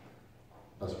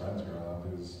best friends growing up.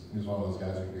 He was one of those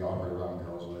guys who could be awkward around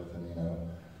girls with, and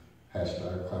hatched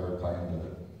our clever plan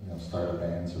to start a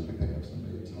band so we could pick up some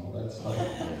babes and all that stuff. I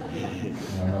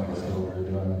don't know if that's still what we're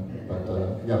doing, but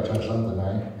you got to try something,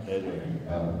 right?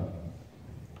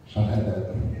 Sean had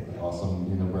that awesome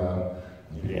unibrow.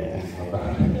 Yeah.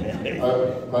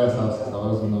 By his house, I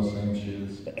was in those same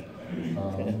shoes. I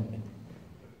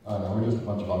don't know, we're just a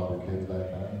bunch of awkward kids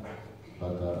back then.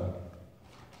 But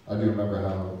I do remember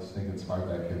how stinking smart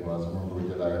that kid was. I remember we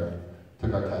took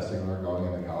our testing when we were going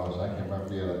into college. I can't remember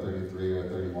if he had a 33 or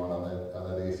 31 on that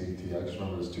ACT. I just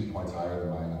remember it was 2 points higher than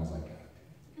mine. I was like,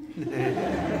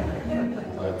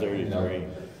 33.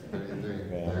 33.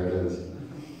 Yeah. There it is.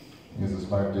 He was a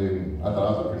smart dude. I thought I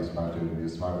was a pretty smart dude, but he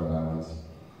was smarter than I was.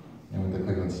 And with the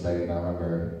Cleveland State, and I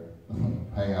remember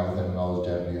hanging out with him and all his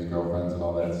Japanese girlfriends and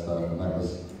all that stuff. And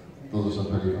those were some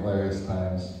pretty hilarious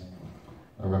times.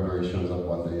 I remember he shows up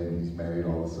one day and he's married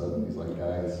all of a sudden. He's like,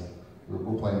 guys,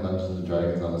 we're playing Dungeons and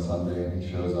Dragons on a Sunday, and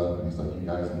he shows up and he's like, you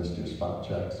guys missed your spot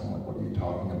checks. I'm like, what are you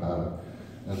talking about?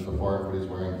 And it's before everybody's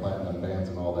wearing platinum bands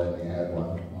and all that, and he had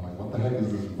one. I'm like, what the heck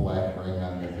is this black ring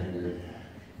on your finger?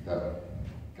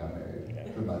 Got married. grade.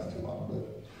 Didn't last too long,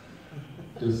 but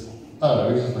just, I don't know,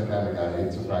 he was just the kind of guy,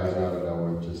 he'd surprise you out of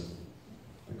nowhere with just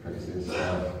the craziest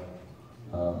stuff.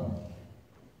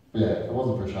 But yeah, if it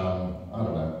wasn't for Sean, I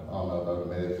don't know if I would have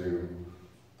made it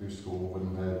through school,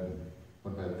 wouldn't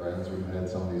have had friends, wouldn't have had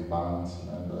some of these bonds,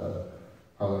 and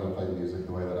probably would have played music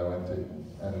the way that I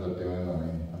ended up doing. I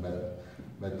mean, I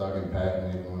met Doug and Pat,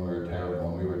 and even when we were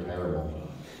terrible,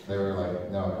 they were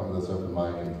like, no, come to this open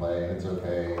mic and play, it's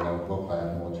okay, we'll clap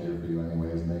and we'll cheer for you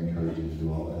anyways, and they encourage you to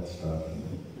do all that stuff.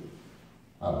 And,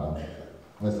 I don't know,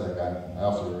 I miss that guy. I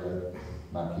also regret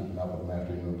not keeping up with him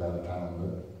after he moved out of town,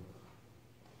 but,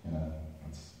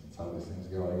 that's how these things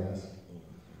go, I guess.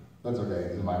 That's okay,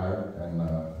 he's in my heart, and I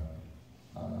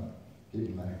don't know, keep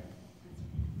him there.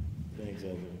 Thanks,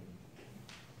 Andrew.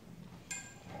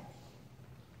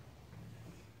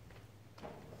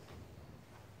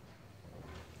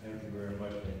 Thank you very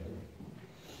much, Nathan.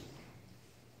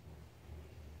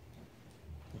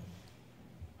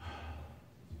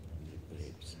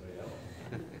 Anybody else?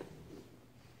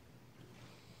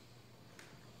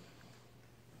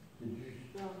 Did you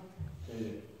say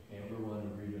that Amber wanted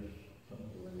to read us something?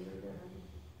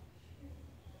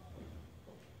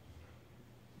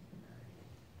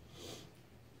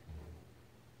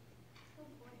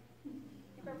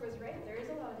 Eckart was right, there is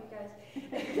a lot of you guys.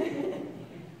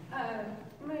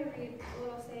 I'm going to read a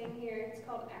little saying here. It's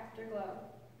called Afterglow.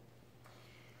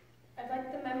 I'd like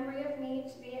the memory of me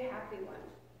to be a happy one.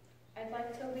 I'd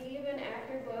like to leave an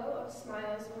afterglow of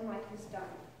smiles when life is done.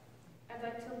 I'd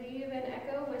like to leave an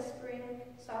echo whispering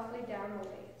softly down the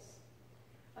ways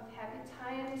of happy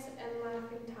times and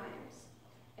laughing times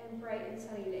and bright and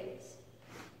sunny days.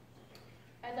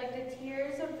 I'd like the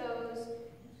tears of those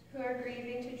who are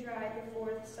grieving to dry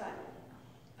before the sun,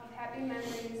 of happy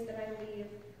memories that I leave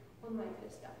when life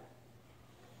is done.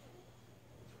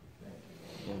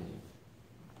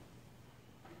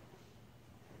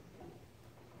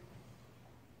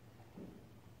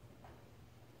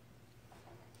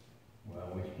 Well,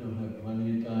 we still have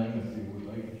plenty of time if you would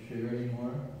like to share any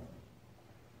more.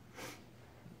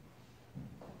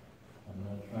 I'm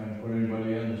not trying to put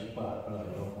anybody on the spot, but I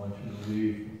don't want you to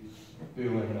leave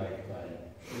feeling like I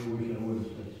sure wish I would have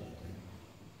said something.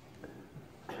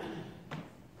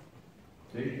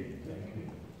 Thank you.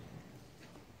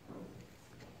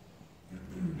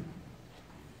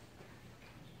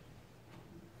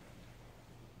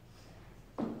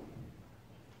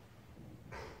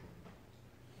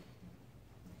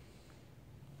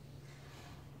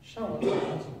 Sean was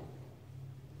awesome.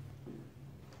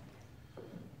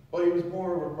 But he was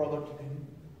more of a brother to me.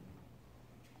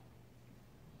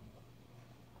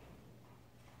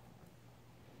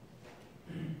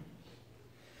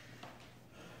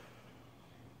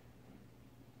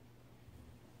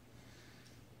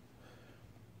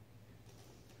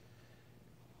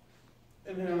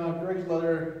 And Greg's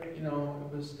letter, it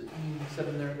was he said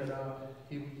in there that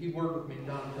he worked with me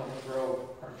down in Hilton Grove,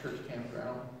 our church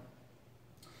campground.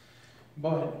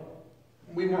 But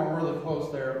we weren't really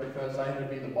close there because I had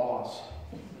to be the boss.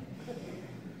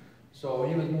 So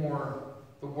he was more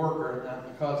the worker and not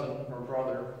the cousin or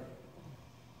brother.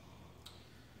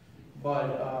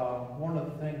 But one of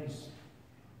the things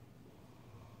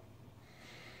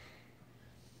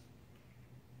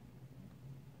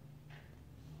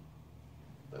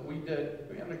that we did,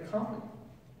 we had in common.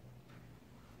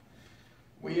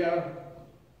 We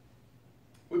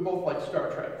both like Star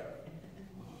Trek.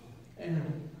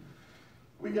 And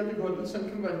we got to go to some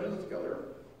conventions together.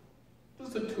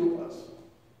 Just the two of us.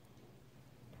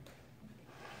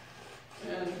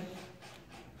 And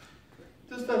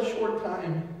just that short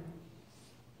time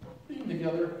being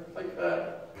together like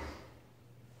that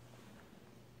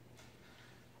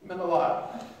meant a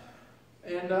lot.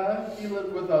 And he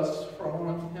lived with us for a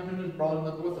long time. Him and his brother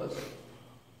lived with us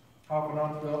off and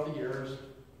on throughout the years.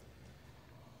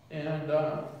 And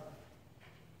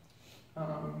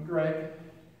Greg,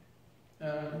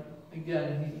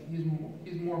 again,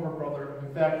 he's more of a brother.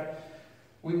 In fact,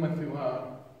 we went through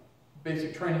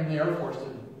basic training in the Air Force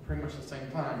at pretty much the same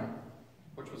time,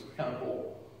 which was kind of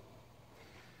cool.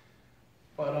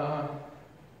 But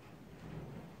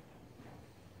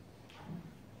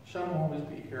Sean will always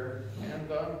be here, and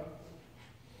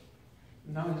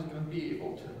now he's going to be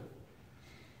able to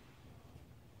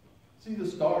see the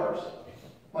stars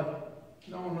like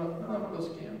none of us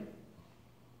can.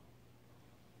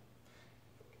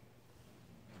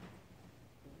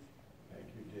 Thank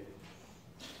you, Dick.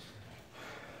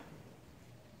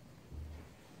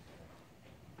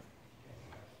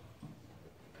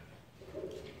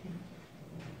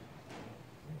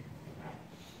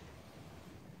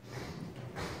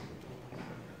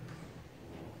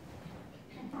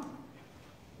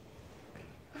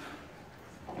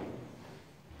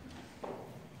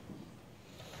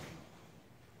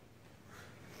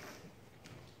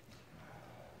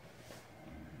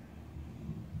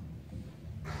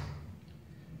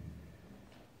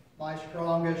 My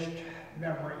strongest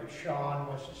memory of Sean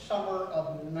was the summer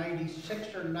of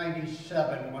 96 or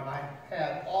 97 when I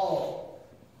had all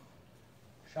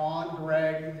Sean,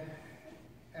 Greg,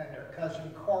 and their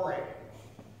cousin Corey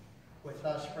with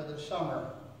us for the summer.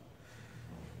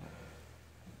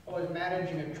 I was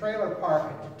managing a trailer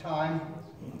park at the time,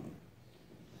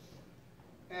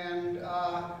 and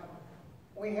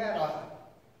we had a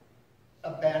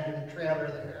abandoned trailer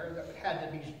there that had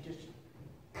to be just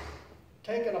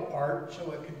taken apart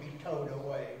so it could be towed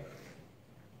away.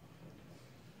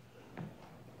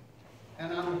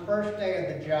 And on the first day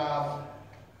of the job,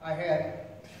 I had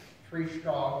 3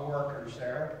 strong workers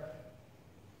there.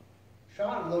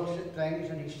 Sean looks at things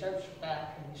and he steps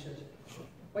back and he says,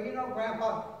 well, you know,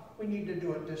 Grandpa, we need to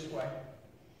do it this way.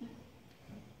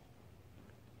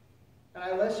 And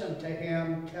I listened to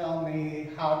him tell me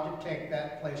how to take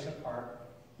that place apart,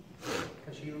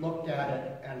 because he looked at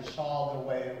it and saw the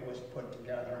way it was put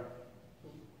together.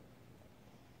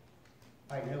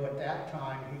 I knew at that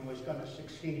time he was going to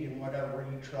succeed in whatever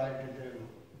he tried to do.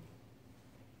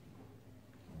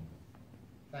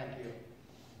 Thank you.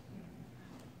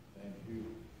 Thank you.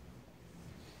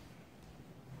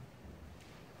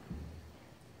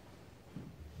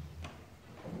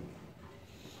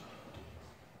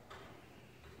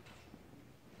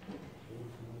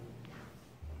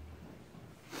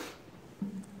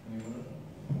 Anyone else?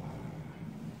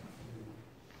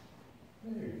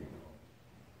 There you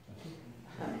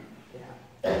Yeah.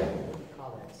 What do you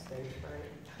call that, stage fright?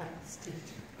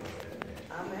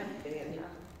 I'm empty and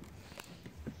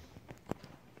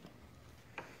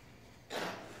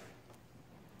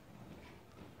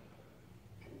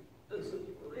this is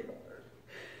really hard.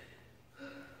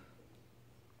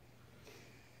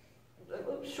 I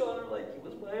love Sean like he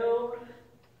was my own.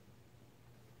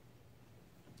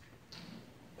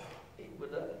 He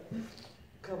would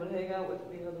come and hang out with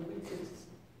me on the weekends.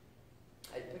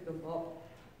 I'd pick him up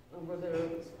over there at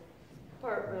his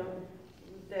apartment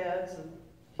with his dad's, and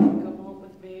he'd come home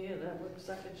with me, and I worked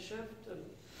second shift, and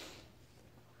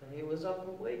he was up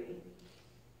and waiting.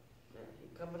 And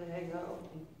he'd come and hang out,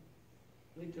 and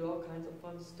we'd do all kinds of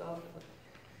fun stuff.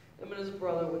 Him and his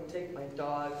brother would take my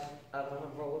dog out on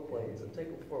the rollerblades and take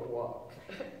him for a walk.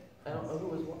 I don't know who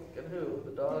was walking who,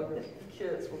 the dog or the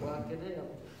kids were walking him.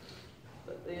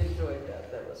 But they enjoyed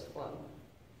that. That was fun.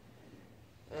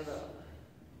 And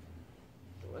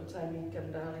one time he'd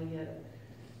come down, he had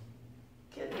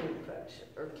a kidney infection,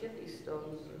 or kidney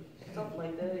stones, or something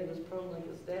like that. He was prone like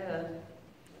his dad.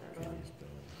 And,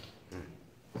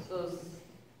 so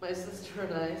my sister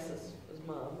and I, his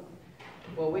mom,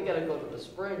 well, we got to go to the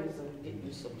springs and get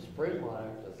you some spring water,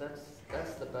 because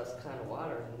that's the best kind of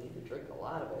water, and you need to drink a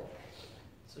lot of it.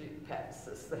 So you pass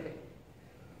this thing.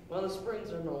 Well, the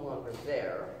springs are no longer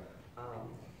there,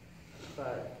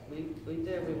 but we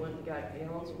went and got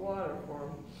gallons of water for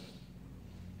him.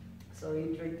 So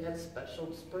he drank that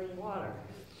special spring water.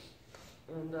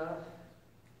 And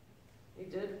he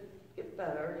did get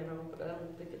better, you know, but I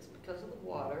don't think it's because of the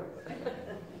water.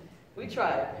 We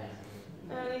tried.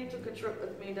 And he took a trip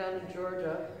with me down to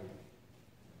Georgia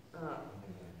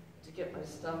to get my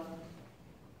stuff.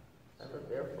 I lived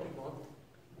there for a month.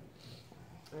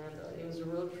 And he was a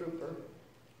real trooper.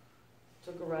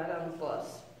 Took a ride on the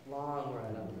bus, long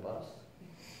ride on the bus.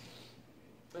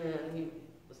 And he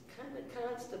was kind of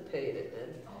constipated.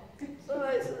 And so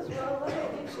I says, well,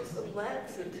 let me get you some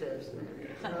laxatives.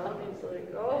 You know, and he's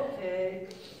like, okay.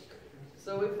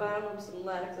 So we found him some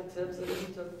laxatives, and he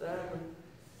took them. And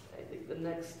I think the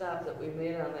next stop that we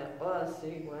made on that bus,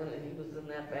 he went and he was in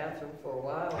that bathroom for a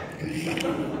while.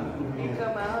 He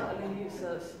come out and he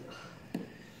says,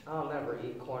 I'll never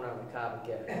eat corn on the cob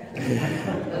again.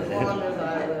 As long as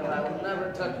I live, I will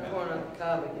never touch corn on the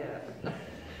cob again.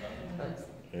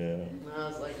 Yeah. And I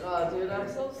was like, oh, dude, I'm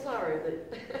so sorry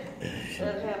that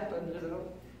that happened, you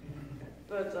know.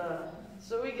 But,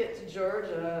 so we get to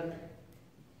Georgia, and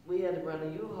we had to run a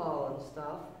U-Haul and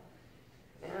stuff.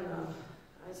 And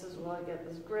I says, well, I got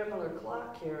this grandmother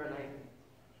clock here, and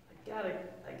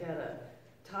I gotta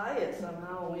tie it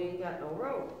somehow. We ain't got no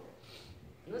rope.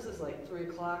 And this is like 3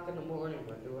 o'clock in the morning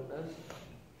we're doing this.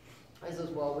 I says,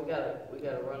 well, we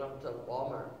gotta run up to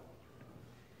Walmart.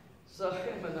 So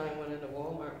him and I went into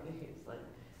Walmart, and he's like,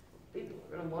 people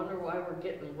are gonna wonder why we're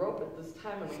getting rope at this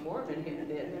time in the morning here,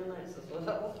 didn't you? And I says,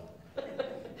 well,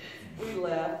 we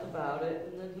laughed about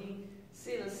it, and then he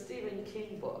seen a Stephen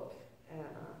King book, and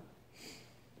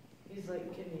he's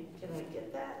like, can I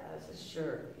get that? I said,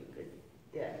 sure, you could,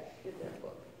 yeah, get that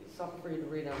book. It's something for you to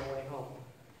read on the way home.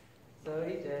 So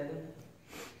he did.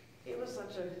 He was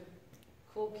such a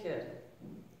cool kid.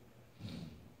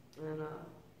 And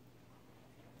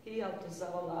he helped us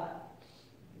out a lot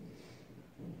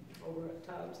over at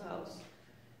Tom's house,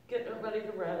 getting her ready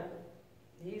to rent.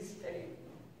 He stayed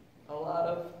a lot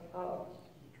of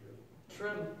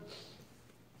trim.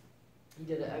 He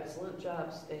did an excellent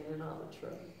job staying in all the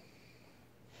trim.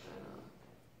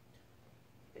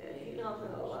 Yeah, he helped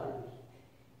out a lot.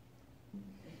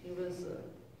 He was,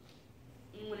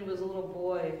 when he was a little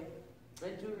boy, I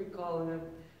do recall him,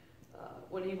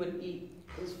 when he would eat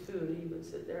his food, he would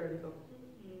sit there and go,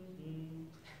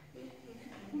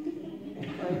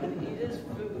 like, eat his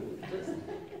food, just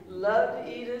loved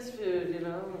to eat his food, you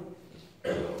know.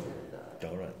 And,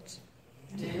 Donuts.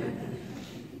 he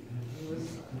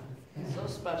was so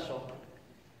special.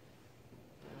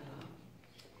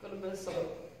 Gonna miss him.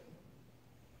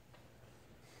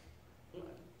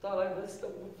 Thought I missed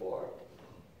him before.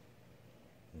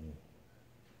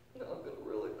 No, I'm gonna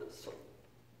really miss him.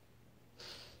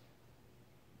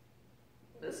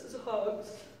 Miss his hugs.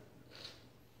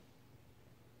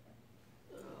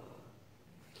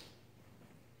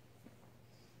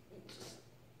 Just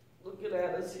looking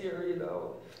at us here, you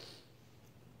know.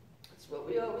 That's what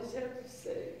we always have to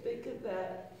say. Think of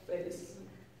that face.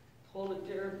 Hold it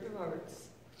dear in your hearts.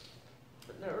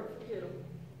 But never forget him.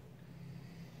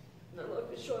 And I love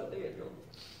you, Sean Daniel.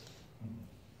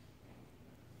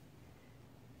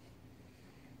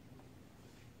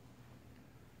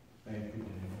 Thank you, Daniel.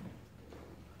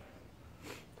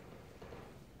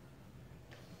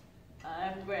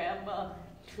 I'm grandma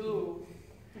too.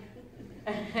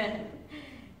 And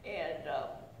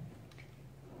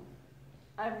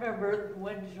I remember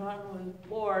when Sean was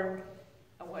born,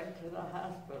 I went to the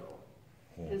hospital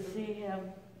to see him,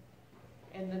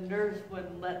 and the nurse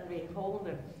wouldn't let me hold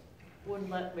him, wouldn't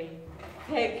let me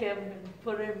take him and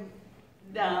put him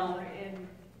down and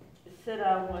sit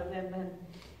down with him, and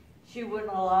she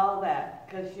wouldn't allow that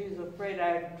because she was afraid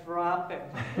I'd drop him.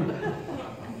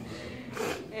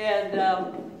 And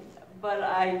but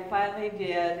I finally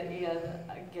did,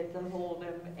 and I get to hold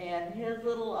him, and his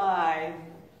little eyes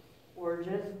were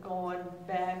just going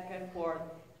back and forth.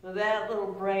 So that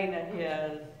little brain of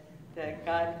his that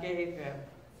God gave him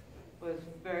was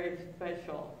very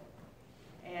special,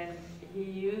 and he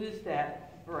used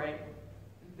that brain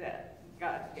that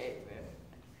God gave him.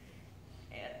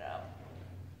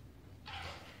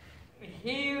 And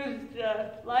he used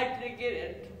to like to get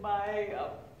into my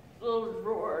little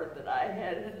drawer that I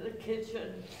had in the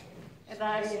kitchen, and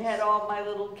I had all my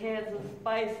little cans of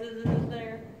spices in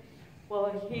there.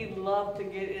 Well, he loved to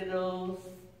get in those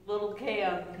little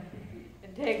cans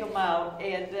and take them out,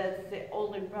 and that's the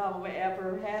only problem I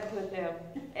ever had with him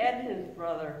and his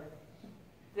brother.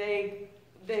 They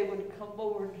would come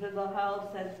over to the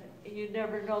house, and you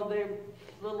never know their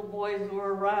little boys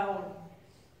were around.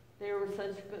 They were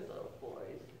such good little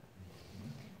boys.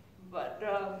 But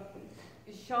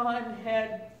Sean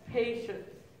had patience.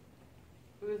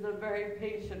 He was a very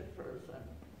patient person.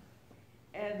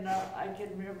 And I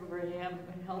can remember him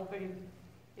helping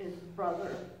his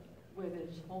brother with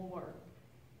his homework.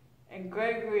 And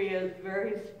Gregory is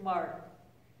very smart,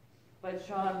 but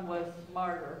Sean was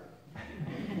smarter.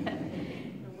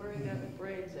 And where he got the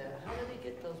braids at? How did he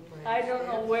get those braids? I don't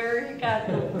know where he got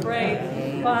those braids.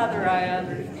 His father, I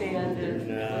understand,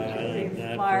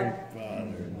 is smart.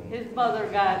 His mother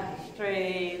got straight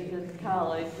A's in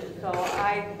college, so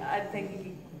I think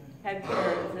he had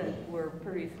parents that were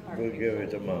pretty smart. We'll give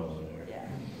it to Mom. Yeah.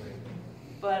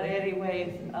 But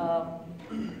anyways,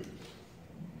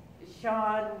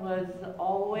 Sean was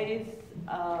always,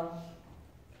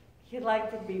 he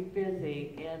liked to be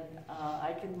busy, and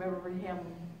I can remember him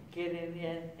getting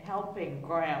in, helping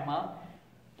Grandma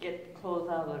get clothes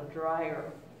out of the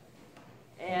dryer.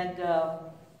 And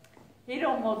he'd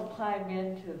almost climb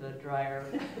into the dryer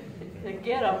to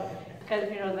get them, because,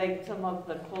 you know, some of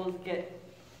the clothes get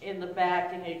in the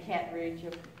back and you can't reach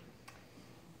them.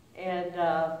 And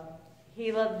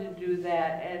he loved to do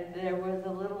that. And there was a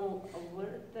little,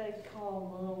 what did they call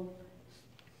them? Little,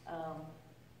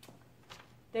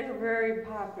 they were very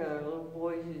popular. Little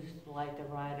boys used to like to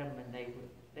ride them, and they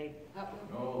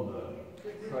Oh,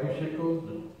 the tricycles,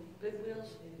 the Big wheels?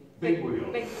 big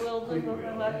wheels. Big wheels or Big something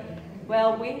wheels, like that.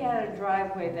 Well, we had a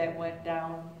driveway that went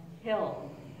downhill,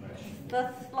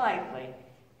 just slightly,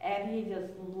 and he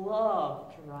just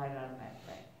loved to ride on that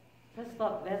thing. That's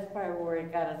probably where he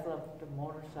got us up the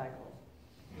motorcycles.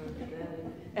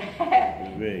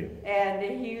 And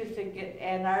he used to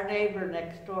and our neighbor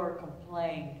next door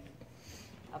complained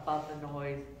about the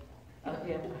noise of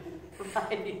him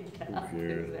riding down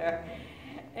through there.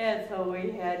 And so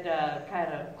we had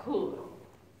kind of cool him.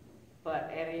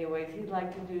 But anyways, he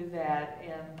liked to do that.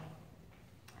 And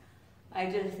I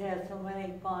just had so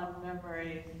many fond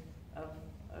memories of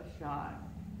Sean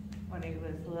when he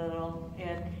was little,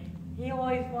 and he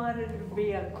always wanted to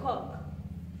be a cook.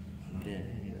 Yeah,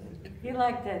 He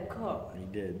liked to cook, he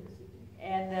did.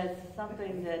 and that's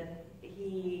something that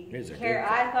He's a good cared.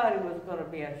 cook. I thought he was going to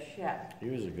be a chef. He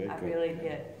was a good I cook. really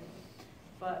did.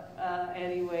 But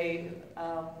anyway,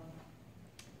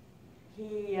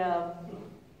 he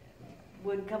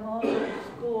would come home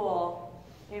from school,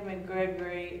 him and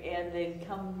Gregory, and they'd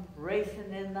come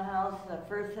racing in the house. And the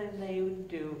first thing they would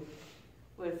do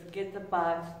was get the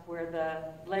box where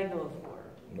the Legos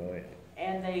were. Right.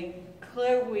 And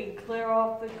we'd clear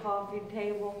off the coffee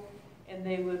table, and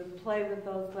they would play with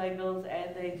those Legos,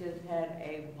 and they just had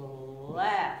a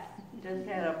blast. Just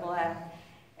had a blast.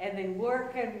 And they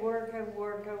work and work and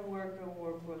work and work and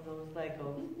work with those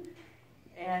Legos.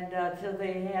 And till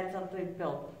they had something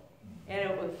built. And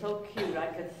it was so cute. I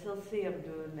could still see him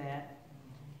doing that.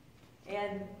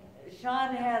 And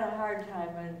Sean had a hard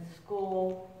time in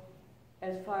school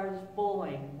as far as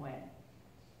bullying went,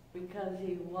 because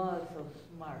he was so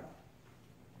smart.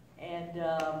 And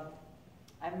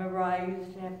I remember I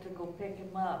used to have to go pick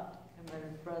him up, him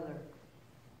and his brother,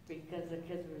 because the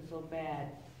kids were so bad.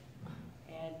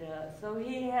 And so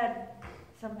he had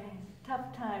some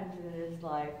tough times in his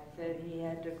life that he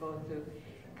had to go through,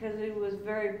 because he was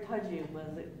very pudgy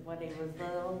when he was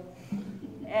little.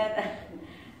 And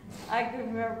I can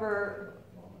remember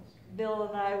Bill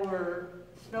and I were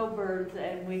snowbirds,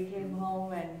 and we came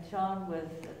home, and Sean was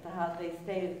at the house. They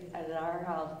stayed at our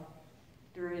house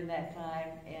during that time,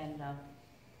 and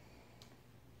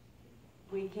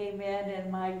we came in,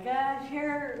 and my gosh,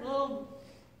 here little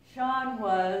Sean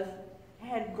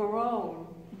had grown,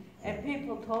 and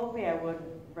people told me I wouldn't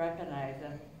recognize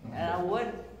him, and I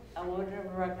wouldn't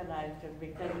have recognized him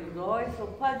because he was always so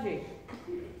pudgy.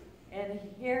 And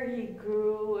here he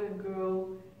grew and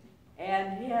grew,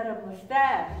 and he had a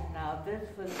mustache. Now this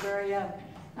was very young.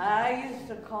 I used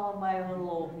to call him my little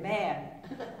old man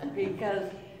because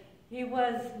he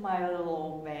was my little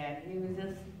old man. He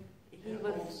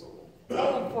was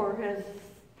old for his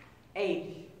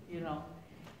age, you know.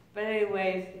 But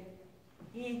anyways,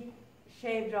 he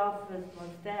shaved off his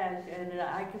mustache, and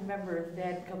I can remember his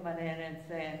dad coming in and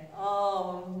saying,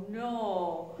 "Oh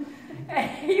no,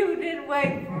 you didn't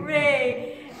wait for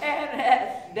me."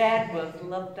 And Dad was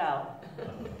left out.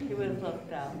 He was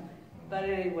left out. But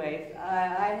anyways,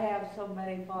 I have so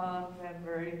many fond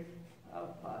memories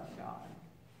of Sean.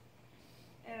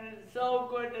 And it's so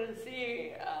good to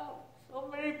see so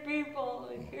many people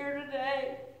here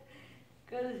today,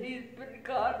 because he's been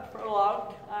gone for a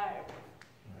long time.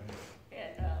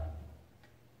 And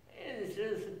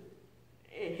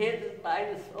it hits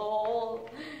my soul,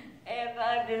 and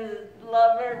I just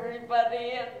love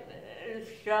everybody, and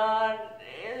Sean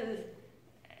is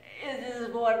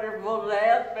just wonderful to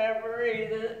have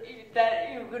memories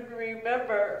that you can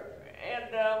remember, and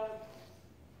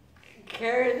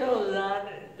carry those on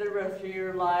the rest of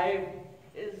your life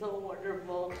is so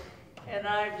wonderful. And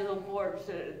I'm so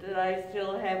fortunate that I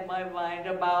still have my mind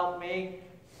about me.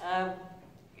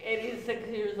 86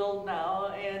 years old now,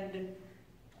 and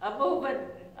I'm moving.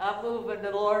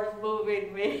 The Lord's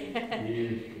moving me. He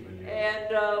is moving you.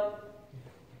 And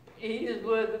He's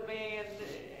with me,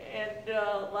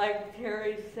 and like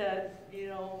Terry said, you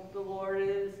know, the Lord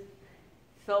is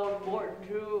so important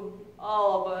to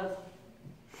all of us.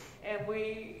 And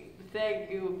we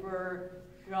thank you for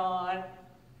Sean,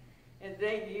 and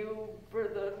thank you for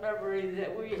the memories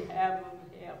that we have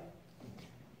of him.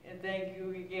 And thank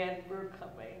you again for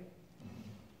coming.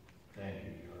 Thank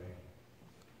you, Joy.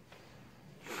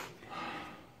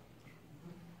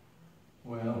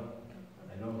 Well,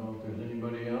 I don't know if there's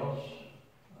anybody else.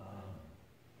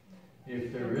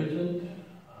 If there isn't,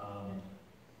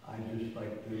 I'd just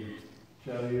like to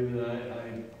tell you that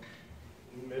I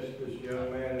miss this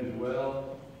young man as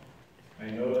well. I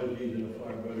know that he's in a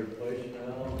far better place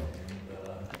now,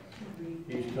 and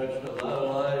he's touched a lot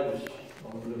of lives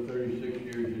over the 36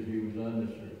 years that he was on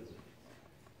this earth.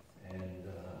 And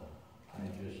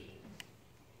I just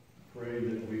pray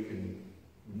that we can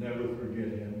never forget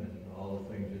him and all the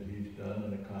things that he's done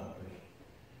and accomplished.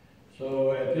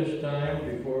 So at this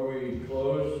time, before we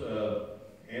close,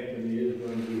 Anthony is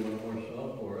going to do one more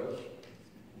song for us.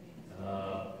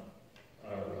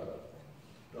 Our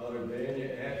daughter Dania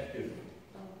asked if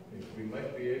we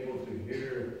might be able to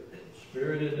hear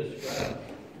Spirit in the Sky.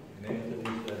 And Anthony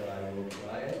said, I will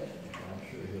try it, and I'm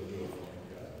sure he'll do a fine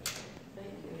job.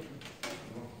 Thank you.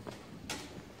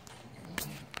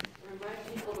 Remind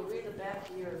people to read the back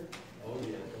of your, Oh,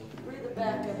 yeah. read the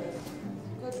back of this.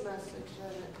 Good message,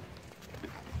 isn't it?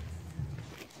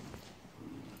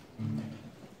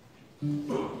 Guess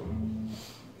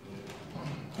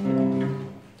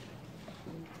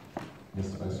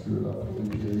if I screw it up, I'll do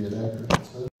the Eckart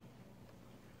instead.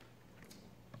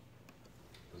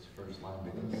 This first line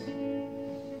begins.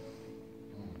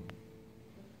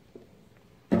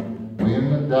 When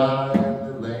I die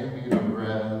and they lay me to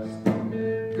rest,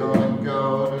 gonna go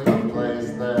to the place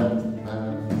that's the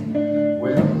best.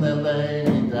 When they lay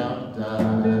me down to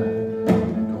die,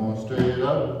 going straight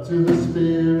up to the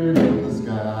spirit in the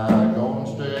sky, going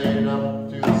straight up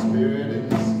to the spirit in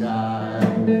the sky.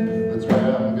 That's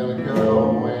where I'm gonna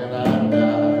go when I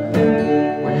die.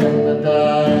 When I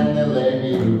die and they lay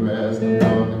me to rest, I'm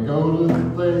gonna go to the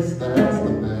place that's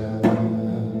the best.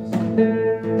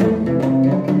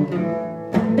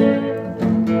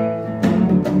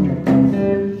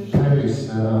 Tell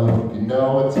yourself, you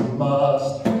know it's a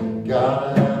must,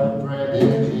 gotta have a friend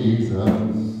in Jesus.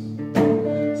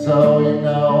 So you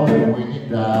know that when you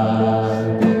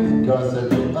die, it's gonna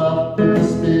set you up with the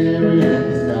spirit in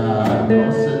the sky.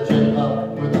 Gonna set you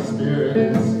up with the spirit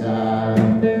in the sky.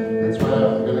 That's where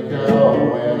I'm gonna go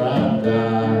when I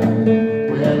die.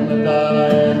 When I die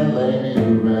and they lay me to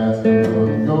rest, I'm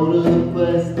gonna go to the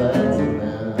place that's the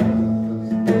best.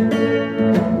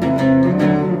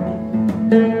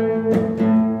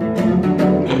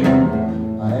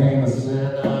 I ain't a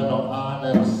sinner, no, I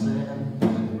never sinned,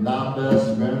 and I'm best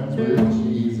friends with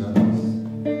Jesus.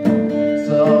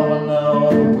 So I know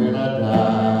when I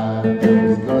die,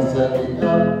 He's gonna set me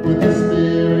up with the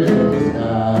spirit in the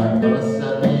sky. Gonna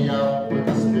set me up with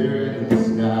the spirit in the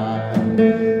sky.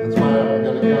 That's where I'm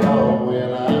gonna go when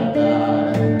I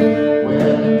die. When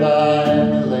I die and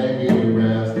they lay me to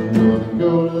rest, I'm gonna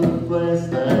go to the place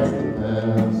that's the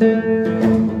best.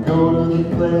 Go to the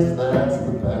place that's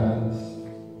the best.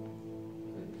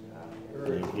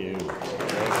 Thank you.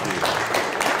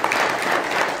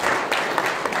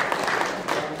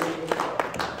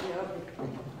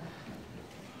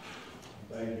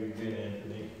 Thank you again,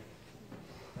 Anthony.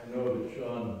 I know that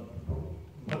Sean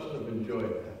must have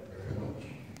enjoyed that very much.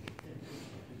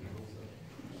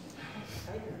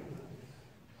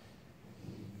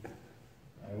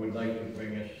 I would like to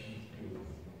bring us to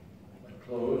a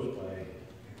close by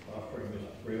offering this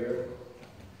prayer.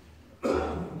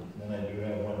 Then I do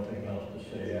have one thing else to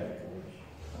say afterwards.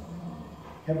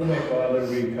 Heavenly Father,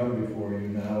 we come before you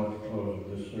now at the close of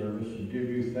this service and give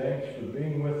you thanks for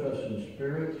being with us in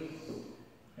spirit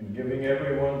and giving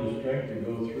everyone the strength to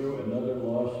go through another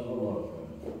loss of a loved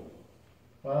one.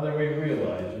 Father, we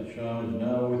realize that Sean is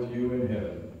now with you in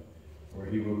heaven, where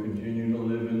he will continue to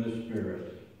live in the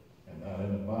spirit and not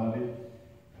in the body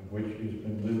of which he's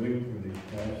been living for these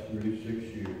past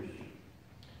 36 years.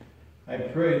 I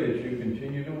pray that you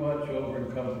continue to watch over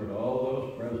and comfort all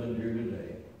those present here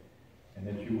today, and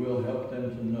that you will help them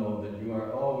to know that you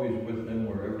are always with them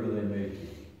wherever they may be.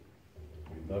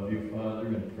 We love you, Father,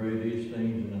 and pray these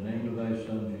things in the name of thy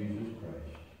Son, Jesus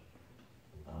Christ.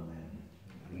 Amen.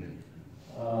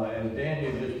 As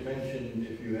Daniel just mentioned,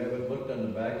 if you haven't looked on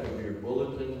the back of your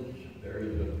bulletins, there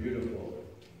is a beautiful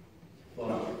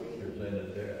thought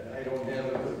presented there. I don't have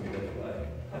it with me, that's why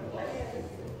I'm laughing.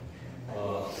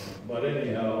 But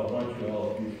anyhow, I want you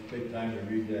all to take time to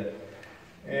read that.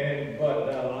 But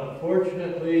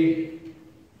unfortunately,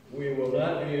 we will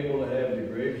not be able to have the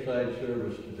graveside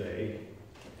service today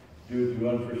due to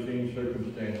unforeseen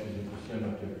circumstances at the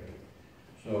cemetery.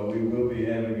 So we will be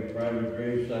having a private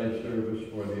graveside service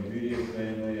for the immediate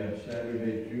family on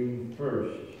Saturday, June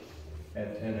 1st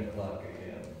at 10 o'clock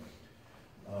a.m.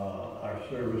 Our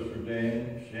service for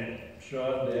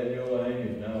Sean Daniel Laing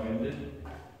is now ended,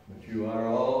 but you are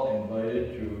all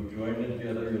invited to join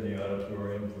together in the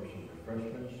auditorium for some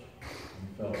refreshments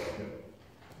and fellowship.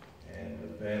 And the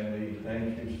family,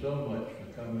 thank you so much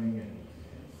for coming and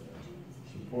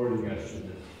supporting us in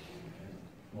this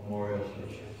memorial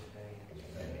service.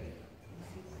 Thank you.